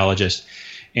Harvard biologist.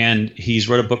 And he's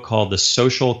wrote a book called The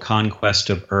Social Conquest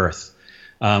of Earth,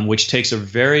 which takes a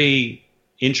very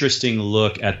interesting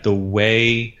look at the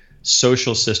way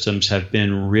social systems have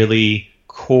been really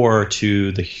core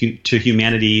to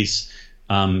humanity's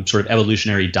sort of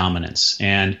evolutionary dominance.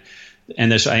 And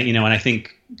there's, and I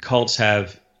think cults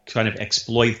have kind of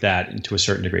exploit that to a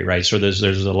certain degree, right? So there's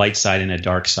a light side and a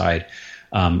dark side,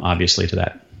 obviously, to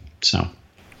that. So,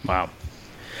 wow.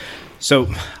 So,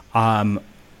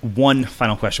 one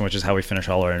final question, which is how we finish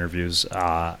all our interviews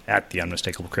at the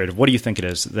Unmistakable Creative. What do you think it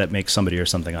is that makes somebody or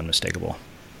something unmistakable?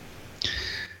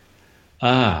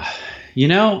 I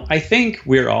think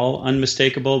we're all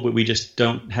unmistakable, but we just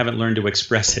haven't learned to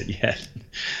express it yet.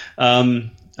 Oh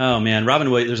man,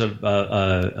 Robin Williams. There's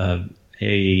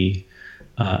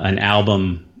an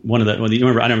album. You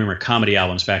remember? I don't remember comedy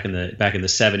albums back in the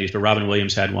 70s, but Robin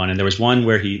Williams had one, and there was one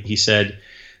where he said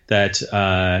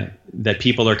that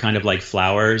people are kind of like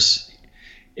flowers,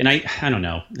 and I don't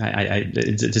know.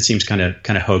 It seems kind of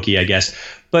hokey, I guess.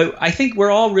 But I think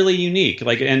we're all really unique.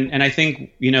 And I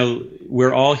think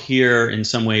we're all here in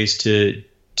some ways to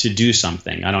do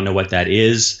something. I don't know what that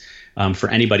is for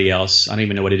anybody else. I don't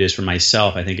even know what it is for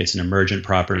myself. I think it's an emergent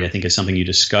property. I think it's something you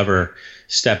discover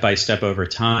step by step over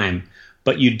time.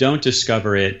 But you don't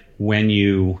discover it when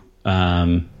you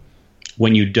don't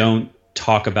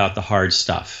talk about the hard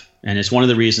stuff. And it's one of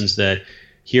the reasons that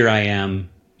here I am,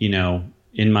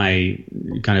 in my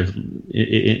kind of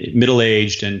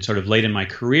middle-aged and sort of late in my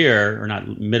career, or not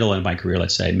middle in my career,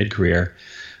 let's say mid-career.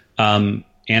 And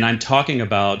I'm talking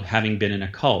about having been in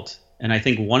a cult. And I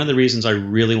think one of the reasons I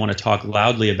really want to talk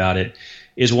loudly about it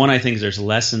is, one, I think there's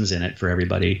lessons in it for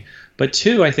everybody. But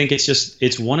two, I think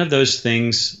it's one of those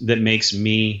things that makes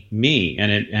me me, and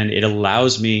it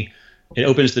allows me. It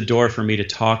opens the door for me to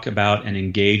talk about and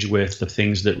engage with the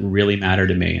things that really matter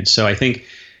to me. And so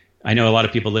I know a lot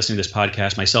of people listening to this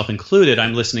podcast, myself included,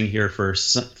 I'm listening here for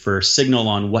signal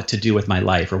on what to do with my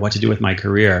life or what to do with my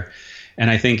career. And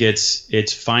I think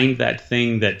it's find that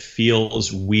thing that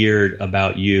feels weird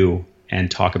about you and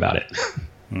talk about it.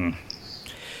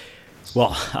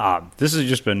 Well, this has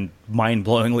just been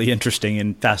mind-blowingly interesting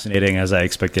and fascinating, as I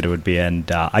expected it would be.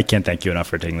 And I can't thank you enough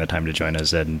for taking the time to join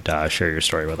us and share your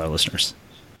story with our listeners.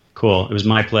 Cool. It was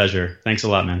my pleasure. Thanks a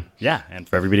lot, man. Yeah. And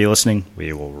for everybody listening,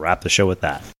 we will wrap the show with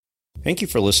that. Thank you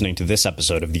for listening to this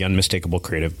episode of the Unmistakable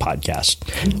Creative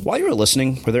Podcast. While you were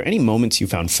listening, were there any moments you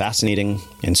found fascinating,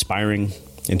 inspiring,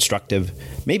 instructive,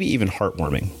 maybe even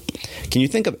heartwarming? Can you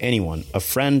think of anyone, a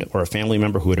friend or a family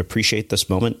member who would appreciate this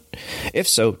moment? If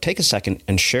so, take a second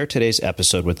and share today's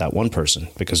episode with that one person,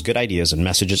 because good ideas and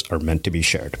messages are meant to be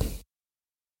shared.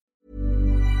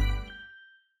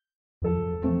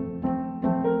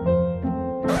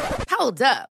 Hold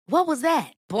up. What was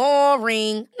that?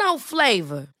 Boring. No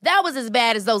flavor. That was as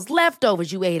bad as those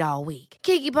leftovers you ate all week.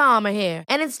 Keke Palmer here.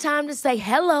 And it's time to say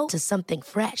hello to something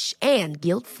fresh and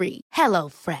guilt-free. Hello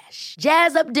Fresh.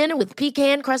 Jazz up dinner with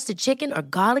pecan-crusted chicken or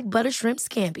garlic butter shrimp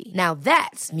scampi. Now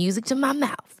that's music to my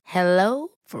mouth. Hello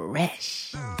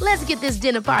Fresh. Let's get this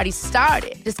dinner party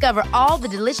started. Discover all the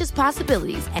delicious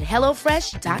possibilities at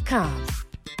hellofresh.com.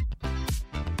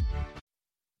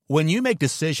 When you make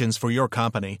decisions for your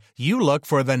company, you look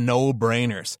for the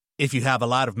no-brainers. If you have a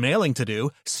lot of mailing to do,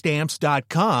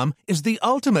 Stamps.com is the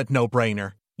ultimate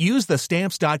no-brainer. Use the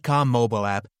Stamps.com mobile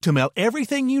app to mail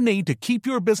everything you need to keep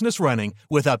your business running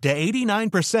with up to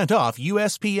 89% off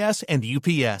USPS and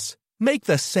UPS. Make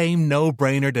the same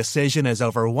no-brainer decision as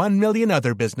over 1 million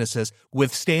other businesses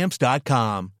with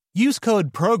Stamps.com. Use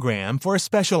code PROGRAM for a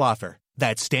special offer.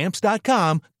 That's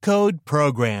Stamps.com, code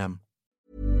PROGRAM.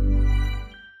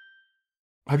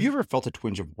 Have you ever felt a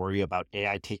twinge of worry about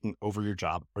AI taking over your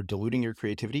job or diluting your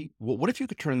creativity? Well, what if you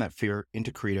could turn that fear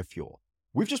into creative fuel?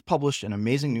 We've just published an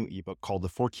amazing new ebook called The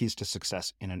 4 Keys to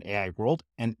Success in an AI World,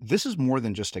 and this is more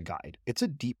than just a guide. It's a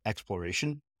deep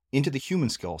exploration into the human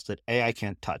skills that AI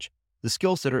can't touch, the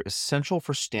skills that are essential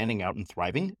for standing out and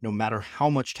thriving, no matter how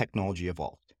much technology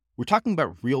evolved. We're talking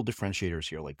about real differentiators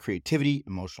here, like creativity,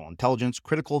 emotional intelligence,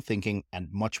 critical thinking, and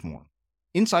much more.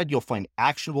 Inside, you'll find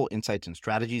actionable insights and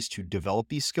strategies to develop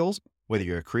these skills, whether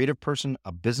you're a creative person,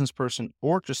 a business person,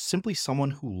 or just simply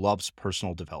someone who loves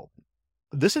personal development.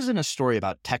 This isn't a story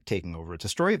about tech taking over. It's a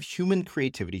story of human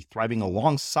creativity thriving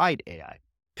alongside AI.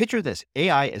 Picture this,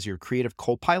 AI as your creative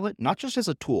co-pilot, not just as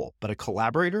a tool, but a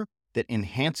collaborator that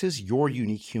enhances your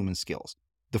unique human skills.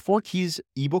 The 4 Keys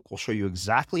ebook will show you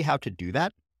exactly how to do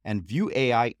that and view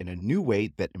AI in a new way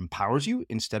that empowers you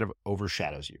instead of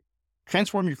overshadows you.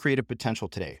 Transform your creative potential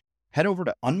today. Head over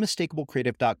to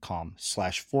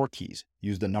unmistakablecreative.com/4keys.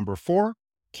 Use the number 4,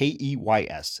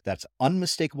 KEYS. That's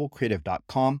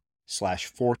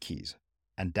unmistakablecreative.com/4keys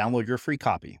and download your free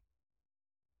copy.